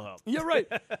like, yeah, we'll help. Yeah, right.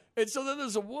 And so then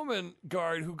there's a woman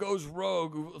guard who goes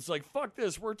rogue. Who's like, fuck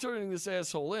this. We're turning this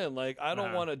asshole in. Like, I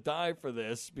don't want to die for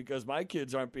this because my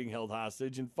kids aren't being held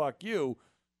hostage, and fuck you.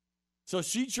 So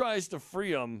she tries to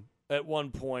free him at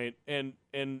one point and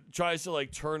tries to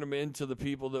like turn him into the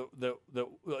people that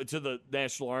to the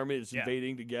National Army that's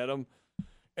invading to get him.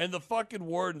 And the fucking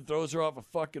warden throws her off a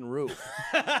fucking roof.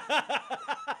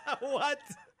 What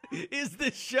is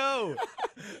this show?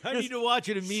 I need to watch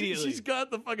it immediately. She's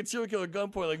got the fucking serial killer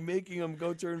gunpoint, like making him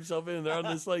go turn himself in. They're on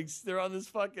this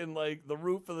fucking like the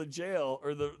roof of the jail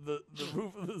or the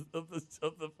roof of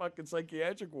the fucking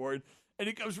psychiatric ward, and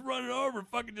he comes running over,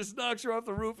 fucking just knocks her off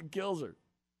the roof and kills her.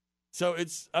 So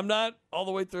I'm not all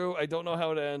the way through. I don't know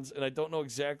how it ends, and I don't know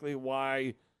exactly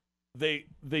why they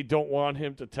don't want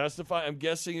him to testify. I'm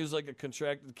guessing he was like a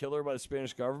contracted killer by the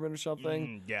Spanish government or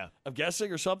something. Yeah. I'm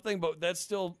guessing or something, but that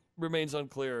still remains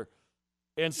unclear.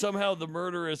 And somehow the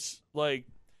murderous, like,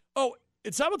 oh,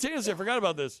 it's simultaneously, I forgot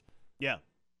about this. Yeah.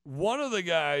 One of the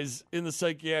guys in the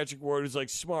psychiatric ward who's like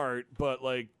smart, but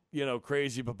like,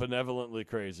 crazy, but benevolently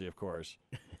crazy, of course,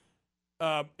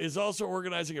 is also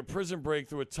organizing a prison break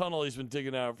through a tunnel he's been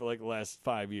digging out for like the last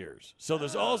 5 years. So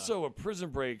there's also a prison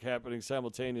break happening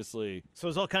simultaneously. So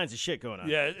there's all kinds of shit going on.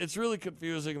 Yeah, it's really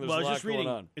confusing. There's I was a lot just reading,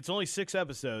 going on. it's only 6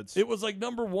 episodes. It was like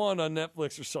number 1 on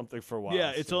Netflix or something for a while.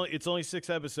 Yeah, it's only 6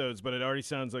 episodes, but it already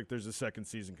sounds like there's a second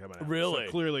season coming out. Really?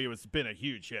 So clearly it's been a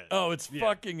huge hit. Oh, it's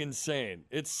fucking insane.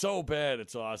 It's so bad.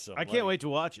 It's awesome. I can't wait to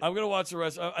watch it. I'm going to watch the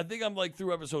rest. I think I'm like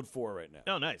through episode 4 right now.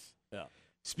 Oh, nice. Yeah.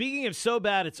 Speaking of so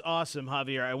bad, it's awesome,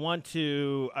 Javier. I want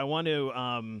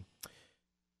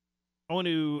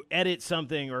to edit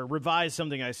something or revise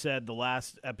something I said the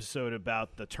last episode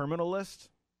about the Terminal List.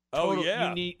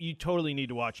 Yeah. You totally need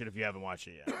to watch it if you haven't watched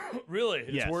it yet. Really?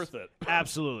 It's Yes. worth it.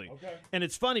 Absolutely. Okay. And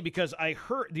it's funny because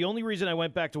the only reason I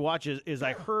went back to watch it is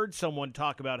I heard someone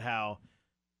talk about how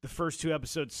the first 2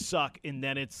 episodes suck, and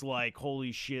then it's like,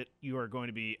 holy shit, you are going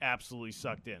to be absolutely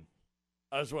sucked in.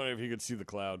 I was wondering if you could see the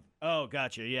cloud. Oh,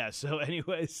 gotcha. Yeah. So,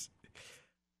 anyways,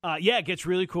 it gets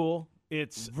really cool.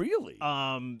 It's Really?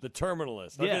 The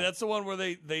Terminalist. Okay, Yeah. that's the one where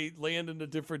they land in a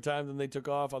different time than they took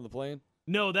off on the plane?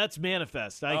 no, that's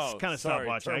Manifest. I Oh, kind of sorry.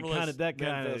 stopped watching.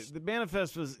 Manifest. The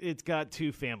Manifest it's got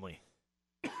too family.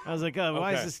 I was like, oh,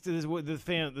 why Okay. is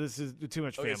this is too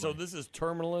much family. Okay, so this is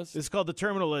Terminalist? It's called The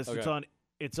Terminal List. Okay.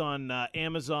 It's on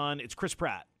Amazon. It's Chris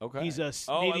Pratt. Okay. He's a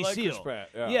I Navy like SEAL. Chris Pratt.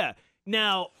 Yeah. Yeah.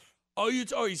 Now, You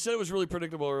said it was really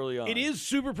predictable early on. it is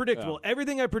super predictable.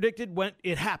 Everything I predicted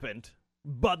it happened,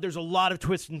 but there's a lot of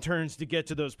twists and turns to get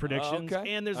to those predictions.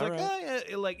 Okay. And there's All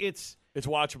it's It's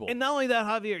watchable. and not only that,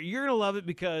 Javier, you're gonna love it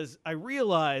because I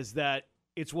realize that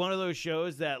it's one of those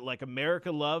shows that like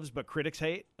America loves but critics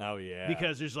hate oh, yeah.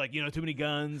 because there's like too many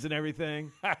guns and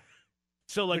everything.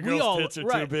 So like The we girls' all tits are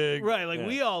too big. right? Like Yeah.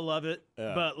 we all love it,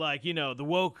 Yeah. but like the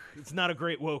woke. It's not a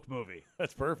great woke movie.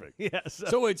 That's perfect. Yeah.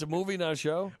 So wait, it's a movie, not a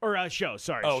show? Or a show,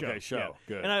 sorry. Oh, show. okay, show. Yeah.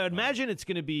 Good. And I would imagine it's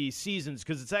going to be seasons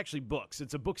because it's actually books.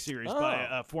 It's a book series by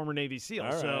a former Navy SEAL.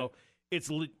 All right. So it's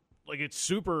it's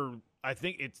super. I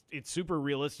think it's super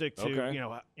realistic to Okay.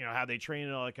 how they train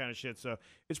and all that kind of shit. So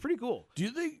it's pretty cool. Do you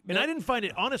think? And I didn't find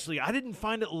it honestly. I didn't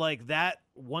find it like that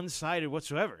one sided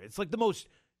whatsoever. It's like the most.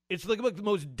 It's like the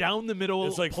most down the middle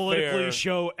It's like politically fair.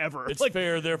 show ever. It's like,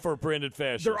 fair, therefore branded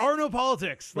fascist. There are no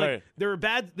politics. Like Right. there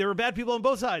are bad people on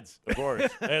both sides. Of course,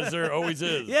 as there always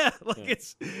is. Yeah,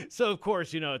 it's so of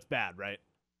course it's bad, right?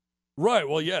 Right.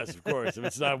 Well, yes, of course. If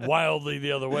it's not wildly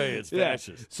the other way, it's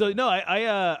fascist. So no,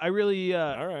 I really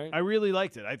All right. I really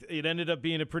liked it. It ended up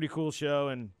being a pretty cool show,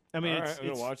 and I mean All right, I'm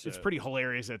gonna watch it's that. pretty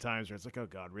hilarious at times. Where it's like, oh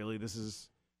god, really?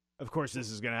 Of course this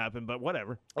is gonna happen, but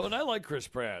whatever. Oh, and I like Chris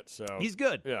Pratt, so He's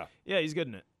good. yeah. Yeah, he's good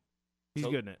in it. He's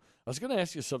good in it. I was going to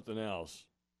ask you something else.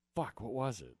 Fuck, what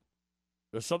was it?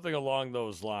 There's something along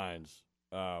those lines,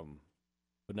 but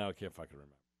now I can't fucking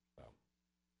remember.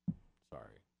 So,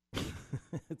 sorry.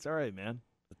 It's all right, man.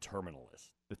 The Terminalist.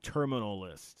 The Terminal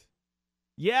List.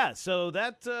 Yeah, so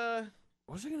that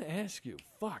What was I going to ask you?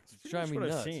 Fuck, it's pretty driving me much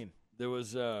what nuts. I've seen. There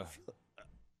was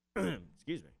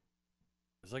Excuse me.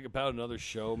 it's like about another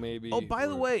show, maybe. Oh, by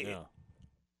the way, yeah.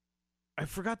 I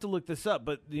forgot to look this up,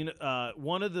 but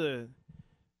one of the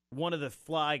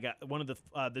fly guy,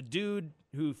 the dude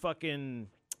who fucking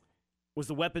was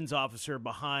the weapons officer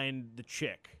behind the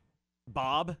chick,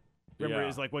 Bob. Remember, Yeah.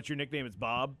 is like, what's your nickname? It's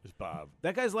Bob. It's Bob.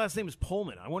 That guy's last name is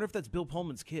Pullman. I wonder if that's Bill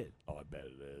Pullman's kid. Oh, I bet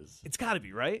it is. It's got to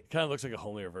be, right? Kind of looks like a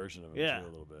homelier version of him, Yeah. too,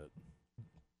 a little bit.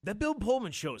 That Bill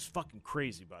Pullman show is fucking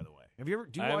crazy. By the way,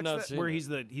 do you I have watch not that? seen Where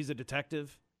it. he's a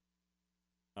detective.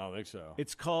 I don't think so.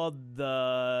 It's called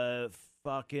the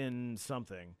fucking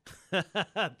something. I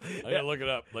gotta look it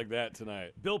up like that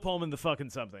tonight. Bill Pullman, the fucking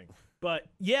something. But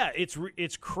yeah,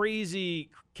 it's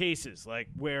crazy cases like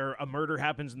where a murder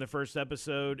happens in the first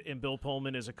episode and Bill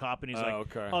Pullman is a cop and he's like,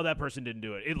 okay. oh, that person didn't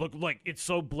do it. It looked like it's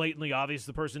so blatantly obvious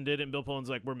the person did it, and Bill Pullman's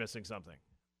like, we're missing something.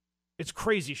 It's a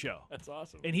crazy show. That's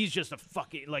awesome. And he's just a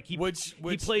fucking like he Which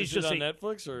he plays is just it on a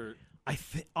Netflix or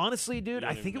honestly, dude, You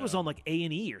I don't think it even was know. on like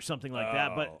A&E or something like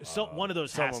that. But one of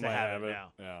those has someone to might have it have it.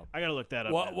 now. Yeah. I gotta look that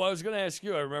up. Well, now. I was going to ask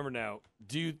you. I remember now.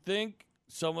 Do you think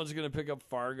someone's going to pick up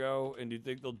Fargo, and do you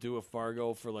think they'll do a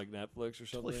Fargo for like Netflix or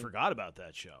something? Totally forgot about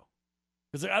that show.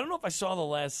 Because I don't know if I saw the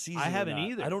last season. I or haven't not.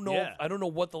 either. I don't know. Yeah. I don't know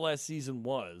what the last season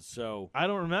was. So I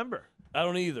don't remember. I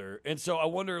don't either. And so I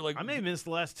wonder, like, I may have missed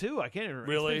the last two. I can't even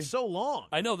remember. Really? It's been so long.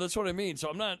 I know, that's what I mean. So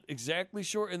I'm not exactly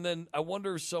sure. And then I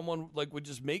wonder if someone like would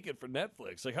just make it for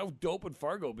Netflix. Like, how dope would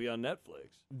Fargo be on Netflix?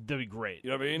 That'd be great.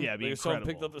 You know what I mean? Yeah, it'd be like, if someone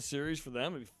incredible. picked up a series for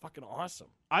them, it'd be fucking awesome.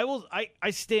 I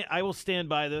will stand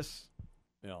by this.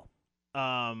 Yeah.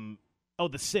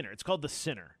 The Sinner. It's called The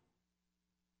Sinner.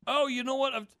 Oh, you know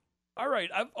what? All right,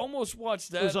 I've almost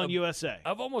watched that. It was on USA.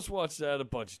 I've almost watched that a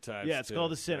bunch of times. Yeah, it's too.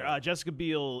 called The Sinner. Yeah. Jessica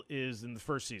Biel is in the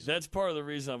first season. That's part of the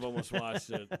reason I've almost watched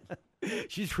it.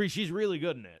 She's really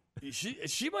good in it.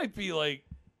 She might be like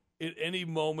at any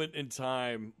moment in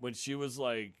time when she was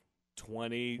like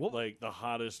 20, like the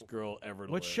hottest girl ever.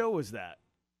 To What live. show was that?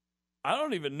 I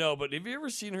don't even know, but have you ever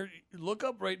seen her? Look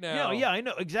up right now. Yeah, I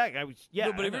know exactly.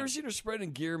 No, but have you ever seen her spread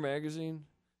in Gear magazine?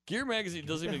 Gear magazine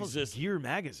doesn't even exist. Gear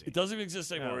magazine. It doesn't even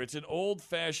exist anymore. No. It's an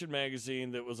old-fashioned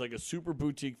magazine that was like a super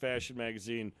boutique fashion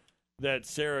magazine that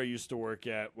Sarah used to work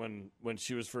at when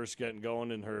she was first getting going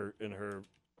in her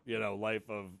life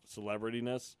of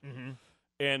celebrityness. Mm-hmm.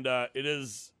 And it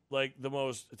is like the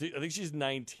most. I think she's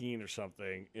 19 or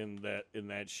something in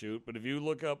that shoot. But if you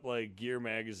look up like Gear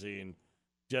magazine,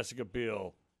 Jessica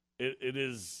Biel, it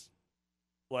is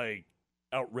like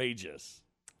outrageous.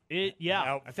 I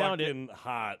found it. Fucking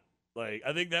hot. Like,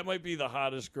 I think that might be the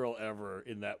hottest girl ever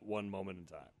in that one moment in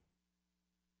time.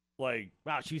 Like,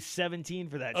 Wow, she's 17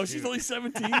 for that. oh, shoot. she's only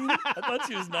 17? I thought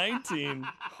she was 19.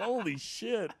 Holy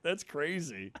shit, that's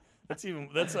crazy.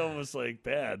 That's almost like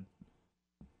bad.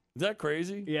 Is that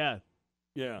crazy? Yeah,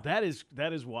 Yeah. that is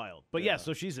wild. But Yeah.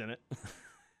 so she's in it.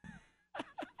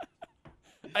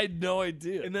 I had no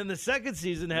idea. And then the second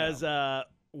season has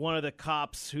one of the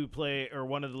cops who play, or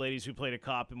one of the ladies who played a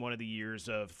cop in one of the years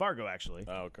of Fargo, actually.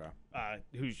 Oh, okay.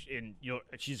 Who's in?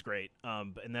 She's great.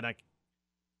 And then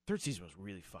third season was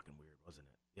really fucking weird, wasn't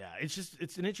it? Yeah,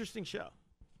 it's an interesting show.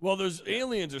 Well, there's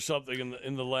aliens or something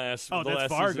in the last. Oh, the that's last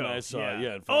Fargo. season I saw.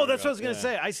 Yeah. in Oh, that's Fargo. what I was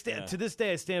gonna Yeah. say. To this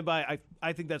day, I stand by.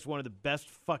 I think that's one of the best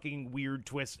fucking weird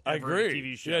twists I ever in a agree.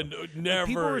 TV show. Yeah, never.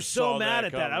 People were so saw mad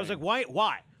at that. I was like, coming.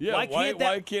 why? Yeah, why can't that?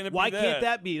 why can't it be why that? can't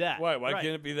that be that? Why Right.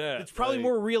 can't it be that? It's probably Like,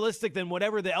 more realistic than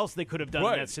whatever else they could have done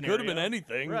in that scenario. Could have been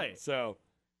anything. Right. So,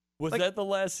 was Like- that the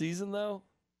last season though,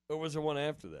 or was there one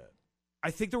after that?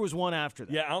 I think there was one after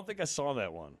that. Yeah, I don't think I saw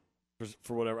that one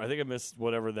for whatever. I think I missed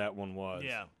whatever that one was.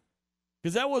 Yeah.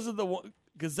 Because that wasn't the one.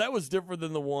 Because that was different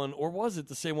than the one, or was it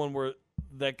the same one where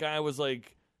that guy was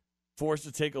like forced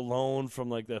to take a loan from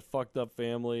like that fucked up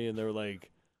family, and they're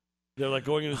like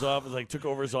going in his office, like took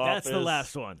over his office. That's the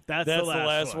last one. That's the the last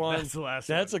last one. That's the last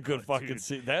That's one. a good Oh, fucking dude.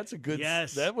 season. That's a good.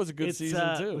 Yes. That was a good It's,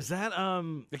 season too. Was that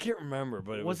I can't remember,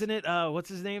 but it wasn't it what's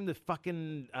his name? The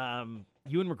fucking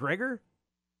Ewan McGregor?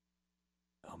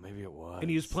 Oh, maybe it was. And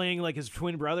he was playing like his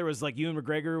twin brother was like Ewan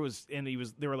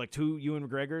McGregor there were like two Ewan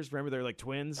McGregors. Remember, they're like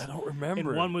twins. I don't remember.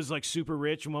 And one was like super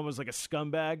rich, and one was like a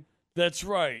scumbag. That's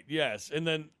right. Yes, and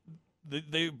then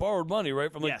they borrowed money,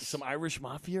 right, from like Yes. some Irish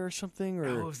mafia or something. Or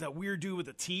Oh, it was that weird dude with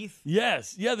the teeth?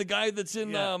 yes, yeah, the guy that's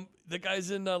in Yeah. the guy's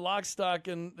in Lock, Stock,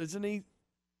 and isn't he?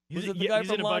 Was it the Yeah, guy he's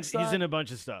from in a Lock, bunch. Stock? He's in a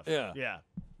bunch of stuff. Yeah.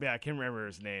 I can't remember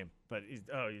his name, but he's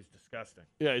disgusting.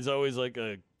 Yeah, he's always like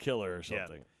a killer or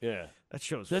something. Yeah, That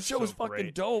show that show was fucking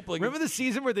great. dope. Like, Remember the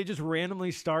season where they just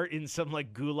randomly start in some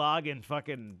like gulag in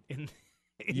fucking in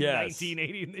Yes.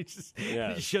 1980, and it just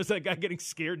Yes. shows that guy getting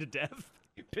scared to death,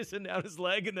 pissing down his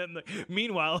leg, and then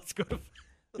meanwhile let's go to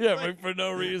yeah, like, for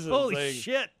no reason. holy It's like,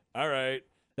 shit. All right,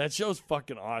 that show's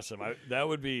fucking awesome. That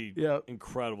would be Yep.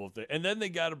 incredible. And then they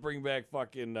got to bring back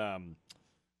fucking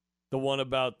the one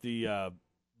about the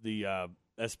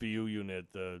SBU unit,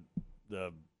 the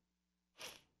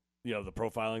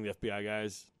profiling, the FBI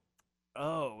guys.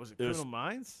 Oh, was it It was- Criminal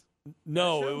Minds?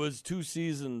 No, That show? it was 2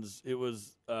 seasons. It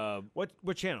was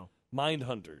What channel? Mind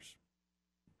Hunters.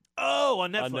 Oh,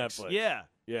 on Netflix. On Netflix. Yeah.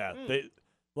 Yeah, they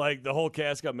like the whole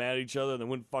cast got mad at each other and they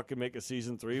wouldn't fucking make a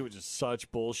season 3, which is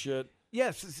such bullshit.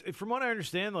 Yes, from what I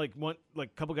understand, like a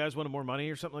couple guys wanted more money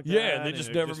or something like that. Yeah, and they and just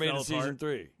it never made fell a season apart.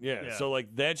 3. Yeah. Yeah. So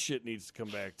like that shit needs to come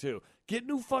back too. Get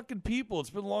new fucking people. It's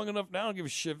been long enough now. I don't give a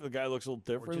shit if the guy looks a little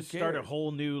Or different. just Who start a cares?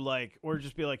 whole new or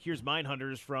just be like, here's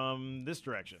Mindhunters from this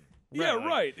direction. Yeah, like-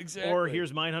 right, exactly. Or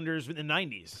here's Mindhunters in the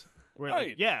 90s. Where,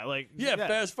 Right. Yeah,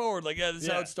 fast forward. Like, this is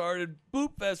how Yeah. it started.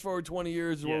 Boop, fast forward 20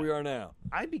 years is where Yeah. we are now.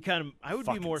 I would be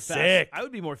Fucking more sick. I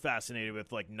would be more fascinated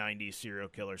with like 90s serial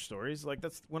killer stories. Like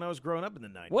that's when I was growing up in the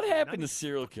 90s. What The happened to 90s.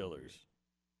 serial killers?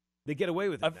 They get away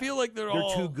with it. I now. feel like they're they're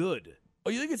all too good. Oh,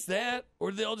 you think it's that,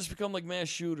 or do they all just become like mass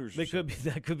shooters? They could be.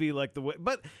 That could be like the way.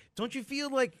 But don't you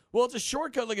feel like? Well, it's a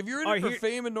shortcut. Like if you're in All it right, for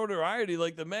fame and notoriety,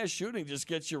 like the mass shooting just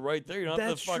gets you right there. You don't have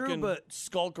That's to true, fucking but-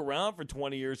 skulk around for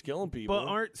 20 years killing people. But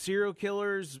aren't serial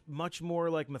killers much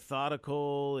more like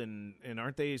methodical and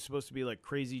aren't they supposed to be like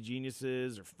crazy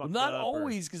geniuses or fucked Not up?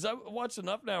 always, because I've watched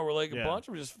enough now where like a Yeah. bunch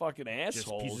of them just fucking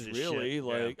assholes. pieces of Really, shit,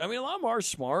 like yeah. I mean, a lot of them are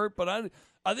smart, but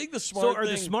I think the smart. So are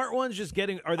thing, the smart ones just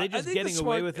getting? Are they I just think getting the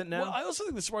away smart- with it now? Well, I also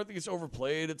think the smart thing is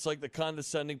overplayed. It's like the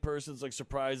condescending person's like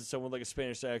surprised that someone with like a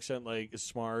Spanish accent like is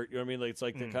smart. You know what I mean? Like it's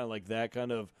like the kind of like that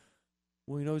kind of.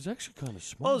 Well, he's actually kind of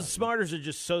smart. Well, the smarters are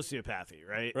just sociopathy,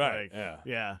 right? Right. Like,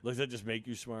 yeah. Does that just make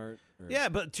you smart? Or- Yeah,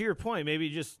 but to your point, maybe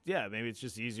it's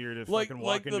just easier to Like- fucking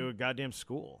like walk into a goddamn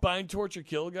school. Bind, torture,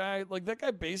 kill guy. Like that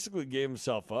guy basically gave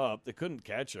himself up. They couldn't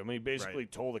catch him. He basically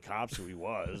told the cops who he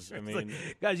was. I mean, Like,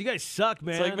 guys, you guys suck,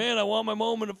 man. it's like, man, I want my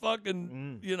moment of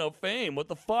fucking, fame. What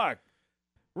the fuck?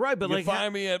 Right, but You like,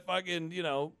 find me at fucking,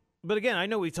 but again, I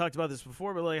know we talked about this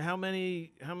before, but like, how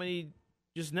many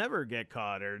just never get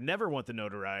caught or never want the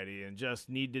notoriety and just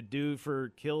need to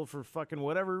kill for fucking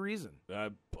whatever reason?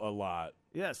 a lot.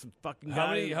 Yeah, some fucking How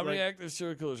guy, many like- active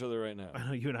serial killers are there right now? I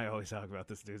know you and I always talk about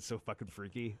this, dude. It's so fucking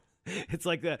freaky. It's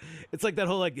like that. It's like that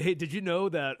whole like, hey, did you know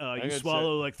that you gotta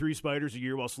swallow like 3 spiders a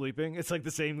year while sleeping? It's like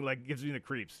the same. Like gives me the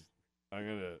creeps. How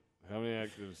many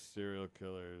active serial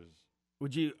killers?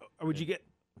 Would you get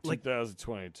like?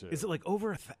 2022. Is it like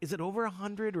over? Is it over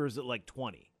 100 or is it like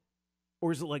 20?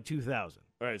 Or is it like 2,000?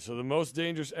 All right, so the most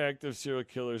dangerous active serial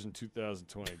killers in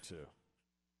 2022.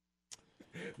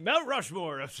 Mount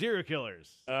Rushmore of serial killers.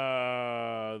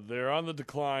 They're on the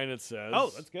decline, it says.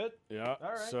 Oh, that's good. Yeah. All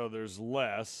right. So there's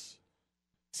less.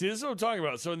 See, this is what I'm talking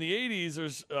about. So in the 80s,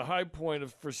 there's a high point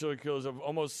for serial killers of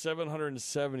almost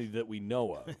 770 that we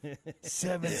know of.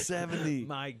 770.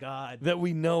 My God. That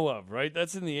we know of, right?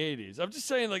 That's in the 80s. I'm just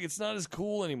saying, like, it's not as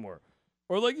cool anymore.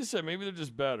 Or like you said, maybe they're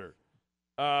just better.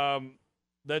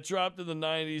 That dropped in the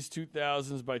 90s,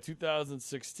 2000s. By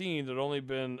 2016, there'd only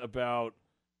been about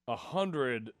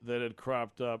 100 that had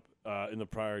cropped up in the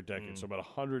prior decade. So about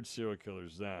 100 serial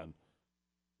killers then.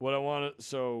 What I want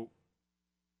to...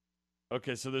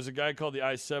 Okay, so there's a guy called the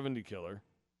I-70 killer.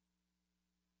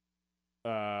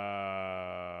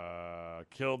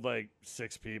 Killed like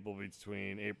 6 people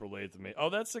between April 8th and May. Oh,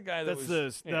 that's the guy that was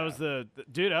the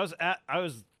dude. I was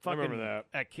fucking remember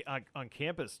that. on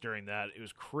campus during that. It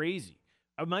was crazy.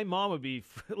 My mom would be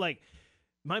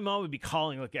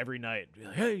calling like every night. Be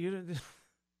like, hey,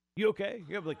 you okay?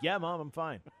 Yeah, I'd be like, yeah, mom, I'm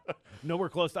fine. Nowhere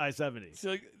close to I-70. See,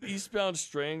 like Eastbound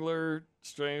Strangler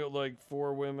strangled like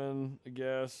 4 women, I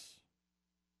guess.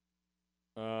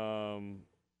 I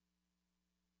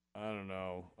don't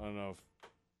know. If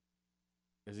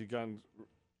has he gone?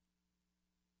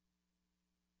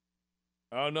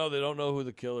 Oh no, they don't know who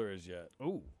the killer is yet.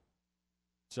 Oh,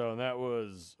 so that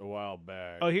was a while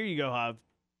back. Oh, here you go, Hav.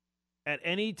 At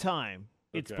any time,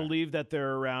 it's Okay. believed that there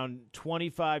are around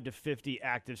 25 to 50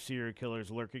 active serial killers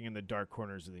lurking in the dark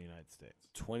corners of the United States.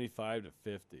 25 to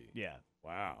 50. Yeah.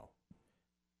 Wow.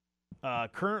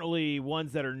 Currently,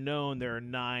 ones that are known, there are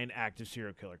 9 active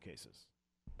serial killer cases.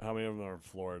 How many of them are in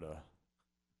Florida?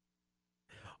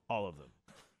 All of them.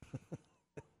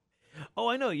 Oh,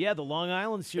 I know. Yeah, the Long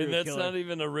Island serial And that's killer. not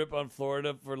even a rip on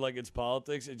Florida for like its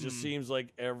politics. It just seems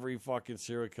like every fucking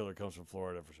serial killer comes from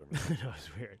Florida for some reason. No,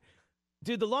 it's weird.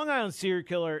 Dude, the Long Island serial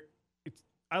killer,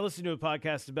 I listened to a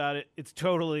podcast about it. It's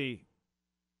totally...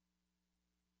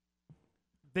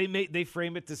 They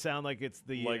frame it to sound like it's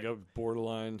the... like a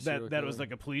borderline serial that was killer?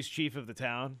 like a police chief of the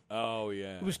town. Oh,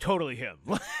 yeah. It was totally him.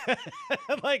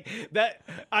 Like that.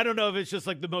 I don't know if it's just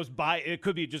like the most it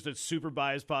could be just a super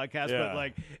biased podcast, Yeah. but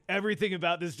like everything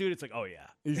about this dude, it's like, oh yeah,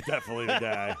 He's definitely the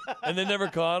guy. And they never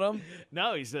caught him?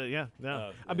 no, he's no.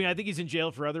 Oh, I mean, I think he's in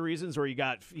jail for other reasons, or he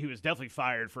was definitely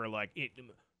fired for like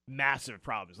massive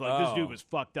problems. Like this Oh, dude was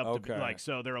fucked up. okay. Like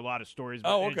so, there are a lot of stories.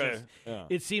 Oh, But okay. Yeah.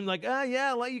 It seemed like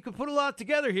yeah, like you could put a lot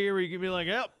together here, where you could be like,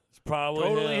 yep, It's probably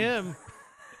totally him.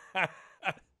 him.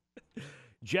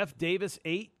 Jeff Davis,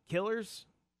 8 killers.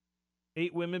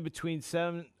 8 women between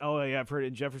 7. Oh, yeah, I've heard it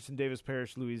in Jefferson Davis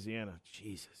Parish, Louisiana.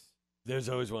 Jesus. There's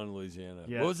always one in Louisiana.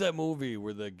 Yeah. What was that movie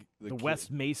where the kid- West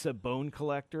Mesa Bone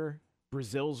Collector,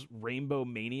 Brazil's Rainbow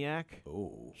Maniac.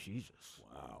 Oh, Jesus.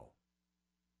 wow.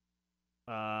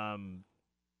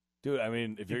 Dude, I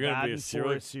mean, if you're gonna be a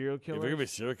serial if killer, you're gonna be a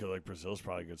serial killer, like Brazil's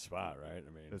probably a good spot, right? I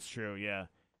mean, that's true. Yeah,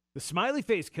 the smiley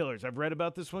face killers. I've read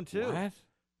about this one too. what?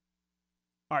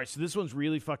 All right, so this one's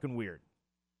really fucking weird.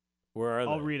 Where are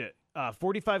they? I'll read it.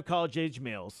 45 college-age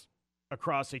males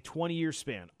across a 20-year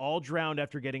span, all drowned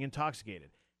after getting intoxicated.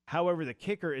 However, the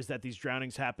kicker is that these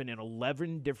drownings happen in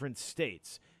 11 different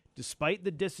states. Despite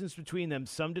the distance between them,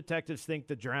 some detectives think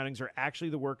the drownings are actually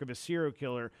the work of a serial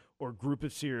killer or group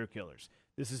of serial killers.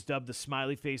 This is dubbed the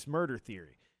smiley face murder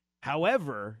theory.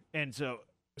 However, so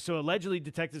allegedly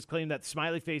detectives claim that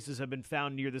smiley faces have been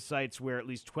found near the sites where at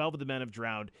least 12 of the men have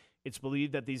drowned. It's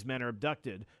believed that these men are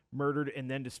abducted, murdered, and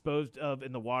then disposed of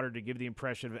in the water to give the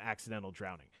impression of accidental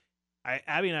drowning.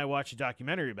 Abby and I watched a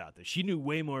documentary about this. She knew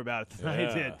way more about it than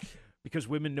I did because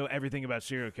women know everything about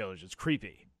serial killers. It's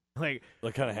creepy. Like,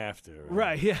 they kind of have to.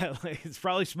 Right, yeah. Like, it's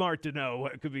probably smart to know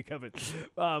what could be coming.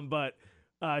 So,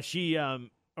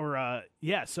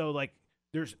 like,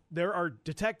 there are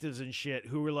detectives and shit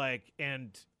who were like,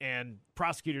 and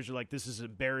prosecutors are like, this is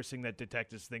embarrassing that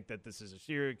detectives think that this is a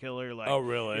serial killer. Like, oh,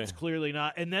 really? It's clearly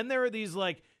not. And then there are these,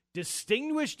 like,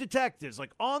 distinguished detectives,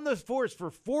 like, on the force for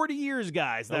 40 years,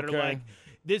 guys, that are like,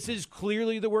 this is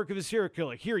clearly the work of a serial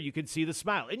killer. Here, you can see the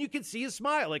smile. And you can see a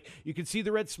smile. Like, you can see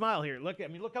the red smile here. Look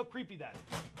how creepy that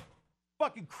is.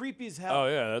 Fucking creepy as hell. Oh,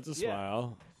 yeah, that's a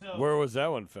smile. So, where was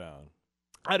that one found?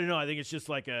 I don't know. I think it's just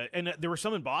like and there were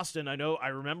some in Boston. I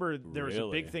remember there was a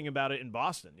big thing about it in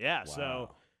Boston. Yeah. Wow. So,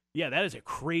 yeah, that is a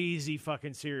crazy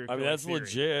fucking serial killer. I mean, that's theory.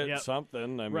 legit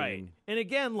something. I mean, right. And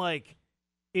again, like,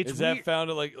 it's is that found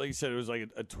at, like you said, it was like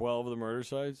a 12 of the murder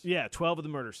sites? Yeah, 12 of the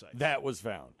murder sites. That was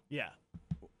found. Yeah.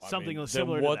 Something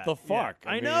similar to that. What the fuck?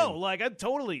 Yeah. I know. Like, I'm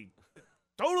totally.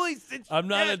 I'm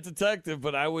not a detective,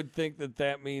 but I would think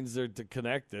that means they're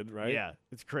connected, right? Yeah,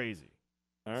 it's crazy.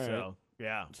 All right. So,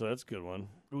 yeah. So that's a good one.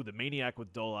 Ooh, the maniac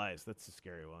with dull eyes. That's a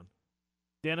scary one.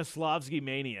 Stanislavski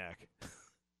maniac.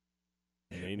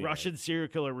 Russian serial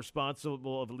killer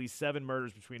responsible of at least 7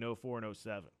 murders between 2004 and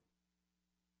 2007.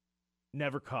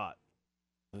 Never caught.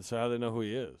 So how do they know who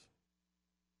he is?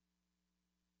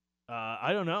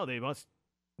 I don't know. They must.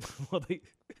 Well,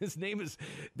 his name is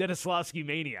Denislavski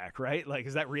Maniac, right? Like,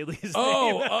 is that really his name?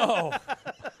 Oh.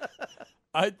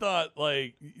 I thought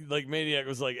like Maniac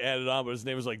was like added on, but his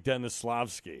name was like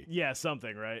Denislavski. Yeah,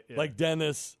 something, right? Yeah. Like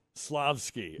Dennis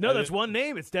Slavsky. No, that's one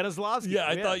name. It's Denislavski. Yeah,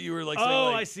 I thought you were like saying,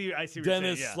 like, I see what you're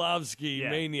Dennis saying. Slavsky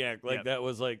Maniac. Like that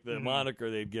was like the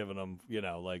moniker they'd given him,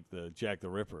 like the Jack the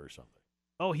Ripper or something.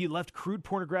 Oh, he left crude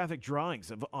pornographic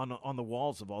drawings on the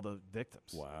walls of all the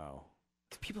victims. Wow.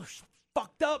 People are so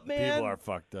fucked up, man. People are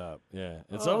fucked up. Yeah.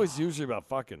 It's always usually about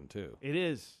fucking, too. It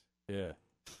is. Yeah.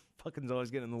 Fucking's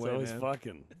always getting in the way, man. It's always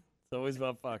fucking. It's always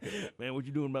about fucking. Man, what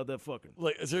you doing about that fucking?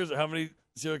 Like, seriously, how many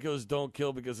serial killers don't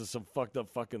kill because of some fucked up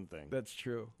fucking thing? That's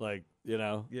true. Like,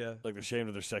 Yeah. like they're ashamed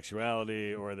of their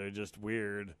sexuality, or they're just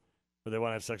weird, or they want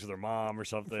to have sex with their mom or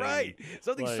something. Right.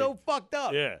 Something so fucked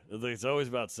up. Yeah. It's always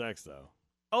about sex, though.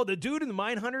 Oh, the dude in the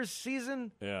Mindhunters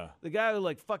season? Yeah. The guy who,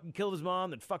 like, fucking killed his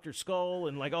mom and fucked her skull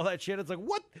and, like, all that shit. It's like,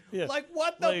 what? Yeah. Like,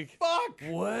 what the fuck?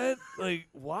 What? Like,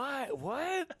 why?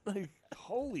 What? Like,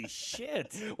 holy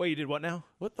shit. Wait, you did what now?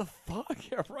 What the fuck?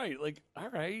 Yeah, right. Like, all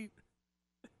right.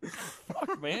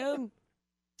 Fuck, man.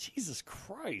 Jesus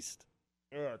Christ.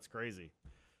 Oh, it's crazy.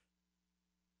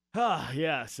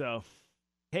 Yeah, so,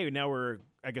 hey,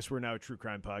 I guess we're now a true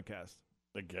crime podcast.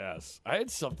 I guess. I had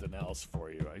something else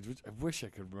for you. I wish I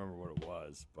could remember what it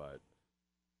was, but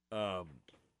well,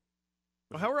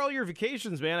 how are all your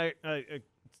vacations, man?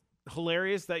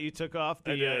 Hilarious that you took off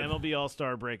the MLB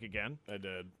All-Star break again. I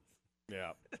did.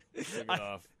 Yeah. Took it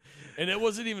off. And it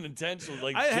wasn't even intentional.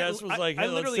 Like, Jess was like, hey,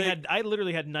 I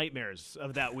literally had nightmares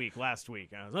of that week last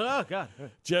week. I was like, oh God.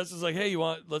 Jess was like, hey,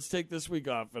 let's take this week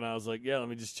off. And I was like, yeah, let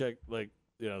me just check, like,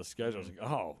 the schedule. I was like,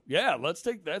 oh, yeah,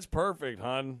 that's perfect,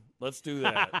 hon. Let's do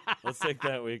that. Let's take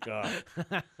that week off.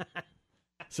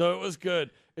 So it was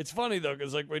good. It's funny, though,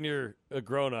 because, like, when you're a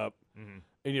grown-up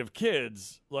and you have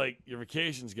kids, like, your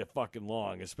vacations get fucking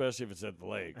long, especially if it's at the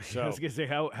lake. So I was going to say,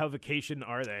 how vacation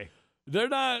are they? They're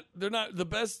not the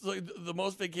best. Like, the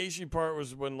most vacation part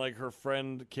was when, like, her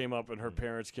friend came up and her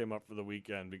parents came up for the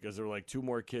weekend, because there were, like, 2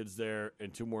 more kids there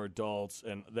and 2 more adults,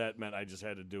 and that meant I just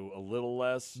had to do a little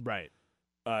less. Right.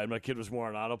 And my kid was more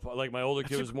on autopilot. Like, my older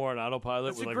kid was more on autopilot.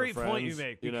 That's with, a like, great point you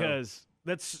make, because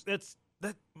that's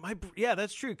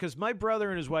true. Because my brother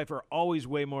and his wife are always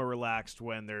way more relaxed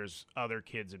when there's other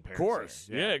kids and parents. Of course,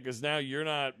 there. because now you're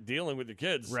not dealing with the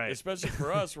kids, right? Especially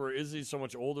for us, where Izzy's so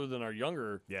much older than our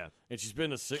younger, and she's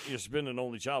been an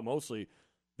only child mostly.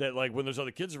 That, like, when there's other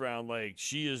kids around, like,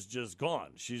 she is just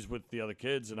gone. She's with the other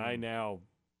kids, and I now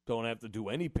don't have to do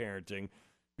any parenting.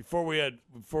 Before we had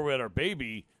our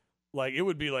baby. Like, it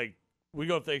would be like, we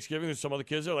go to Thanksgiving, there's some other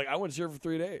kids there, like, I want to see her for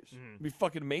 3 days. It'd be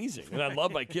fucking amazing. And I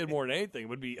love my kid more than anything. It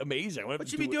would be amazing. But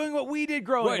you'd be doing what we did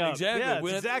growing up. Right,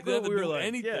 exactly. Yeah, exactly what we were like.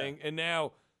 Anything. And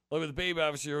now, Like with the baby,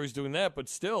 obviously you're always doing that, but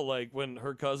still, like when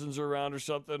her cousins are around or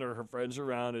something, or her friends are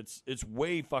around, it's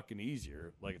way fucking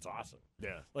easier. Like it's awesome.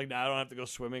 Yeah. Like now I don't have to go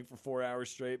swimming for 4 hours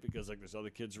straight because like there's other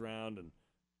kids around, and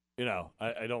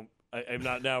I'm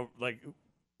not now like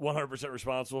 100%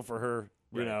 responsible for her,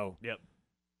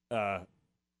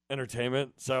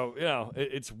 entertainment. So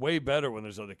it's way better when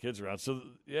there's other kids around. So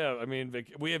yeah, I mean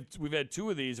we've had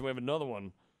 2 of these, and we have another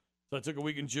one. So I took a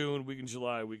week in June, week in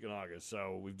July, a week in August.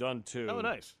 So we've done 2. Oh,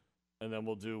 nice. And then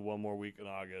we'll do 1 more week in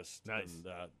August. Nice. And,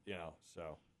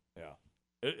 so, yeah.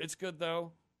 It's good,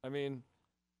 though. I mean,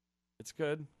 it's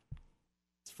good.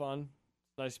 It's fun.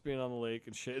 It's nice being on the lake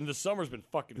and shit. And the summer's been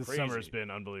fucking crazy. The summer's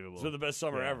been unbelievable. It's been the best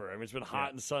summer ever. I mean, it's been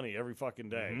hot and sunny every fucking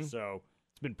day. Mm-hmm. So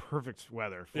it's been perfect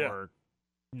weather for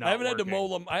not I haven't working. had to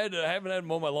mow I haven't had to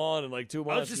mow my lawn in like 2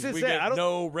 months. I was just going to we say, get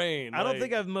no rain. I don't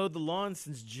think I've mowed the lawn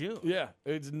since June. Yeah,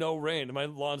 it's no rain. My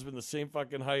lawn's been the same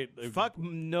fucking height. Fuck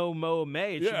no mow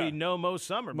May. It should be no mow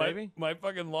summer, baby. My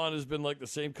fucking lawn has been like the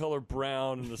same color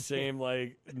brown and the same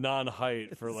like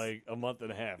non-height for like a month and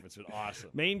a half. It's been awesome.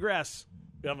 Maine grass.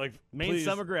 Yeah, I'm like, Maine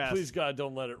summer grass. Please God,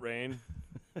 don't let it rain.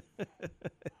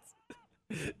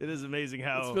 It is amazing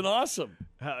how it's been awesome.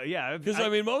 Because I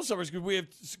mean, most summers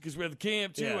because we have the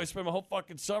camp too. Yeah. I spend my whole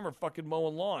fucking summer fucking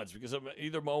mowing lawns because I'm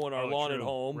either mowing our lawn at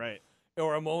home, right,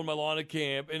 or I'm mowing my lawn at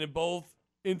camp. And in both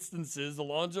instances, the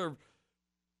lawns are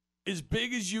as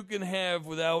big as you can have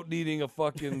without needing a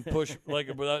fucking push, like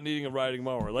without needing a riding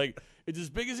mower. Like it's as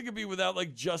big as it can be without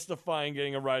like justifying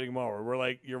getting a riding mower. Where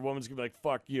like your woman's gonna be like,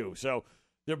 "Fuck you." So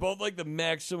they're both like the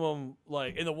maximum.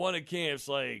 Like, and the one at camp's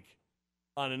like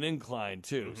on an incline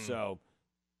too. Mm-hmm. So,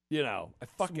 I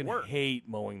fucking hate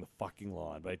mowing the fucking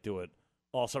lawn, but I do it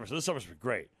all summer. So this summer's been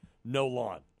great. No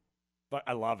lawn. But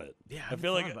I love it. Yeah, I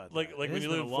feel like when you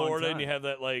live in Florida and you have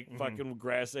that like fucking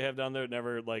grass they have down there, it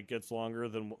never like gets longer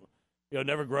than it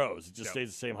never grows. It just stays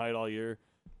the same height all year.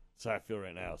 That's how I feel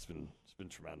right now. It's been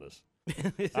tremendous.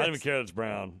 I don't even care that it's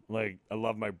brown. Like I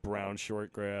love my brown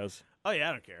short grass. Oh yeah,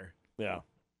 I don't care. Yeah.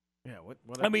 Yeah,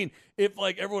 what I mean, if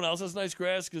like everyone else has nice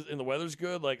grass and the weather's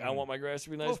good, like I want my grass to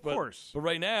be nice. Well, of course. But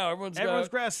right now, everyone's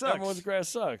grass sucks. Everyone's grass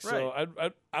sucks. Right.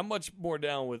 So I'm much more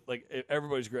down with like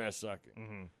everybody's grass sucking.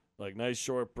 Mm-hmm. Like nice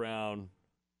short brown,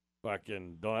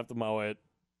 fucking don't have to mow it,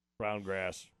 brown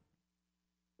grass,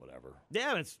 whatever.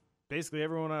 Yeah, it's basically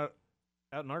everyone out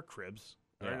in our cribs.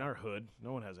 Yeah. In our hood,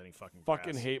 no one has any fucking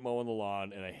Fucking grass. hate mowing the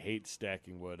lawn, and I hate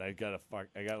stacking wood. I got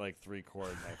like 3 cord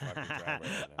in my fucking driveway.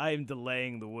 Right now. I am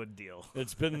delaying the wood deal.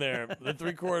 It's been there. The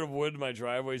 3 cord of wood in my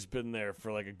driveway's been there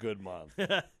for like a good month.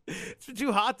 It's been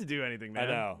too hot to do anything, man. I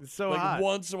know. It's so like hot.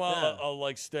 Once in a while, I'll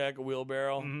like stack a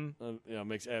wheelbarrow. Mm-hmm.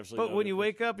 Makes absolutely. But no when you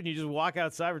difference. wake up and you just walk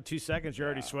outside for 2 seconds, you're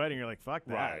already sweating. You're like, fuck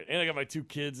that. Right, and I got my 2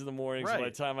 kids in the morning. So by the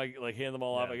Right. time I like hand them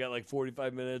all off, Yeah. I got like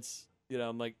 45 minutes.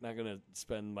 I'm like not gonna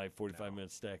spend my 45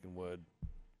 minutes stacking wood.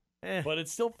 But it's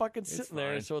still fucking sitting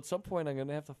there, fine. so at some point I'm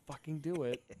gonna have to fucking do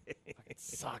it. Fucking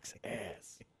sucks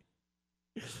ass.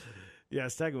 Yeah,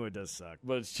 stacking wood does suck.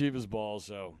 But it's cheap as balls,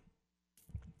 so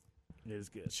It is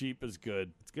good. cheap is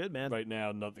good. It's good, man. Right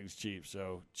now, nothing's cheap,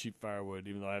 so cheap firewood.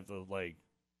 Even though I have to like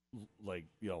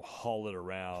haul it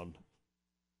around.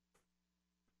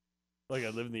 Like I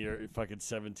live in the year fucking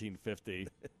 1750.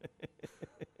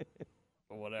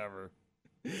 Or whatever.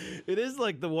 It is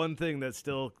like the one thing that's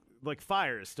still like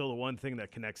fire is still the one thing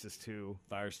that connects us to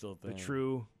Fire's still a thing. the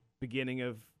true beginning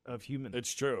of human.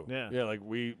 It's true. Yeah. Like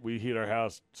we heat our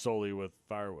house solely with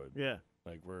firewood. Yeah.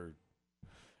 Like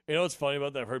what's funny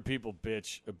about that? I've heard people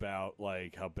bitch about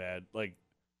like how bad like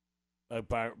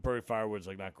burning firewood's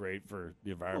like not great for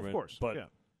the environment. Of course. But yeah.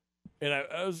 and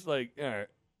I was like, all right,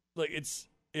 like it's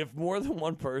if more than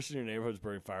one person in your neighborhood's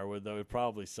burning firewood, though, it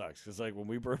probably sucks. Because like when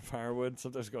we burn firewood,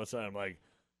 sometimes I go outside, I'm like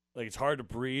it's hard to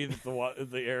breathe if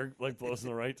the air like blows in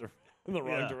the wrong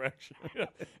direction.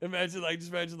 Imagine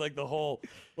the whole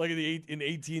like in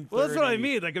 1830. Well, that's what I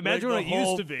mean. Like imagine what it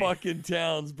used to be. Fucking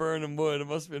towns burning wood. It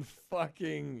must have been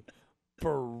fucking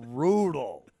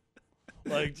brutal.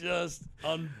 Like just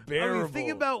unbearable. I mean, think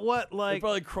about what They're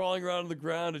probably crawling around on the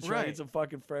ground to try to get some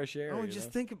fucking fresh air. Oh,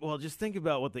 just think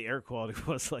about what the air quality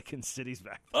was like in cities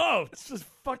back then. Oh, it's just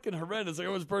fucking horrendous. Like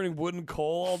I was burning wood and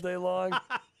coal all day long.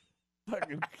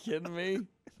 Fucking kidding me?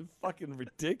 It's fucking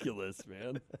ridiculous,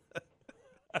 man.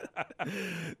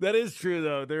 That is true,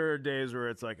 though. There are days where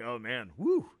it's like, oh man,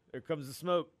 woo, there comes the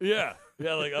smoke. Yeah.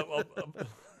 Like I'll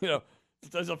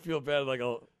sometimes I'll feel bad. Like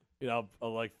I'll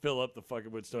like fill up the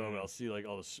fucking wood stove and I'll see like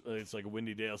all this. It's like a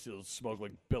windy day. I'll see the smoke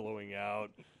like billowing out,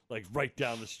 like right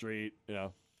down the street.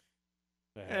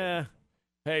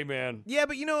 Hey man. Yeah,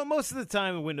 but you know what? Most of the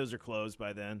time the windows are closed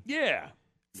by then. Yeah.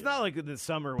 It's not like in the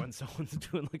summer when someone's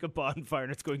doing like a bonfire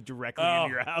and it's going directly into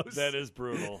your house. That is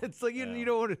brutal. It's like you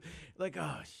don't want to, like,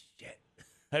 oh shit.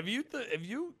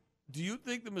 Do you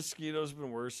think the mosquitoes have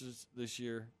been worse this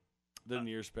year than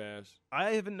years past?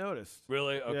 I haven't noticed.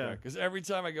 Really? Okay. Yeah. Because every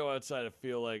time I go outside, I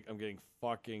feel like I'm getting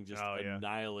fucking just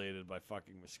annihilated by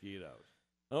fucking mosquitoes.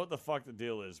 I don't know what the fuck the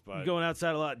deal is, but You going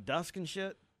outside a lot at dusk and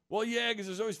shit? well, yeah, because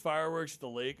there's always fireworks at the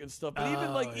lake and stuff. But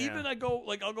even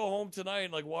I'll go home tonight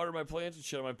and like water my plants and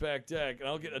shit on my back deck, and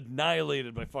I'll get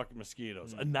annihilated by fucking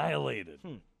mosquitoes. Annihilated.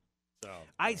 So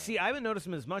I haven't noticed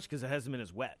them as much because it hasn't been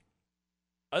as wet.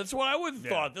 That's what I would have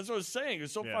thought. That's what I was saying.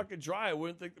 It's so fucking dry. I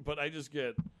wouldn't think, but I just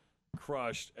get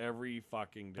crushed every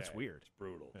fucking day. That's weird. It's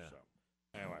brutal. Yeah. So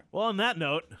anyway, Well, on that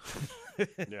note,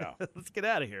 yeah, let's get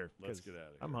out of here. let's get out of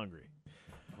here. I'm hungry.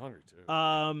 I'm hungry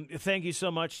too. Thank you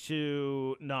so much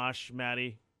to Nosh,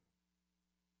 Maddie.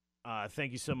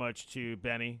 Thank you so much to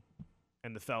Benny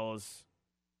and the fellas.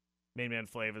 Main Man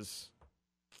Flavors.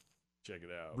 Check it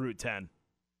out. Brute 10.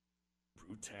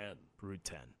 Brute 10. Brute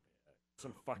 10.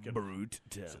 Some fucking Brute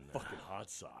 10. Some fucking hot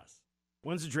sauce.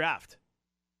 When's the draft?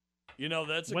 You know,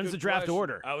 that's a When's good the draft question.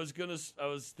 order? I was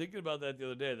thinking about that the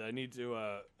other day. That I need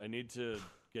to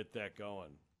get that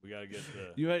going. We gotta get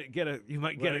the.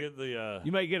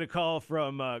 You might get a call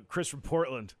from Chris from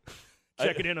Portland,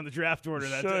 checking in on the draft order.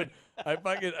 That's it.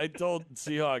 I told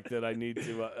Seahawk that I need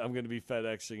to. I'm going to be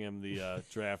FedExing him the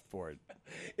draft board.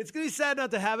 It's gonna be sad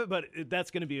not to have it, but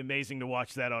that's gonna be amazing to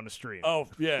watch that on a stream. Oh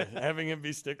yeah, having him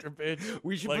be sticker page.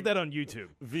 We should put that on YouTube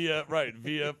via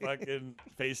fucking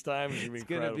FaceTime. It's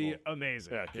gonna be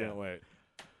amazing. Yeah, can't wait.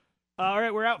 All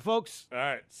right, we're out, folks. All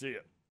right, see ya.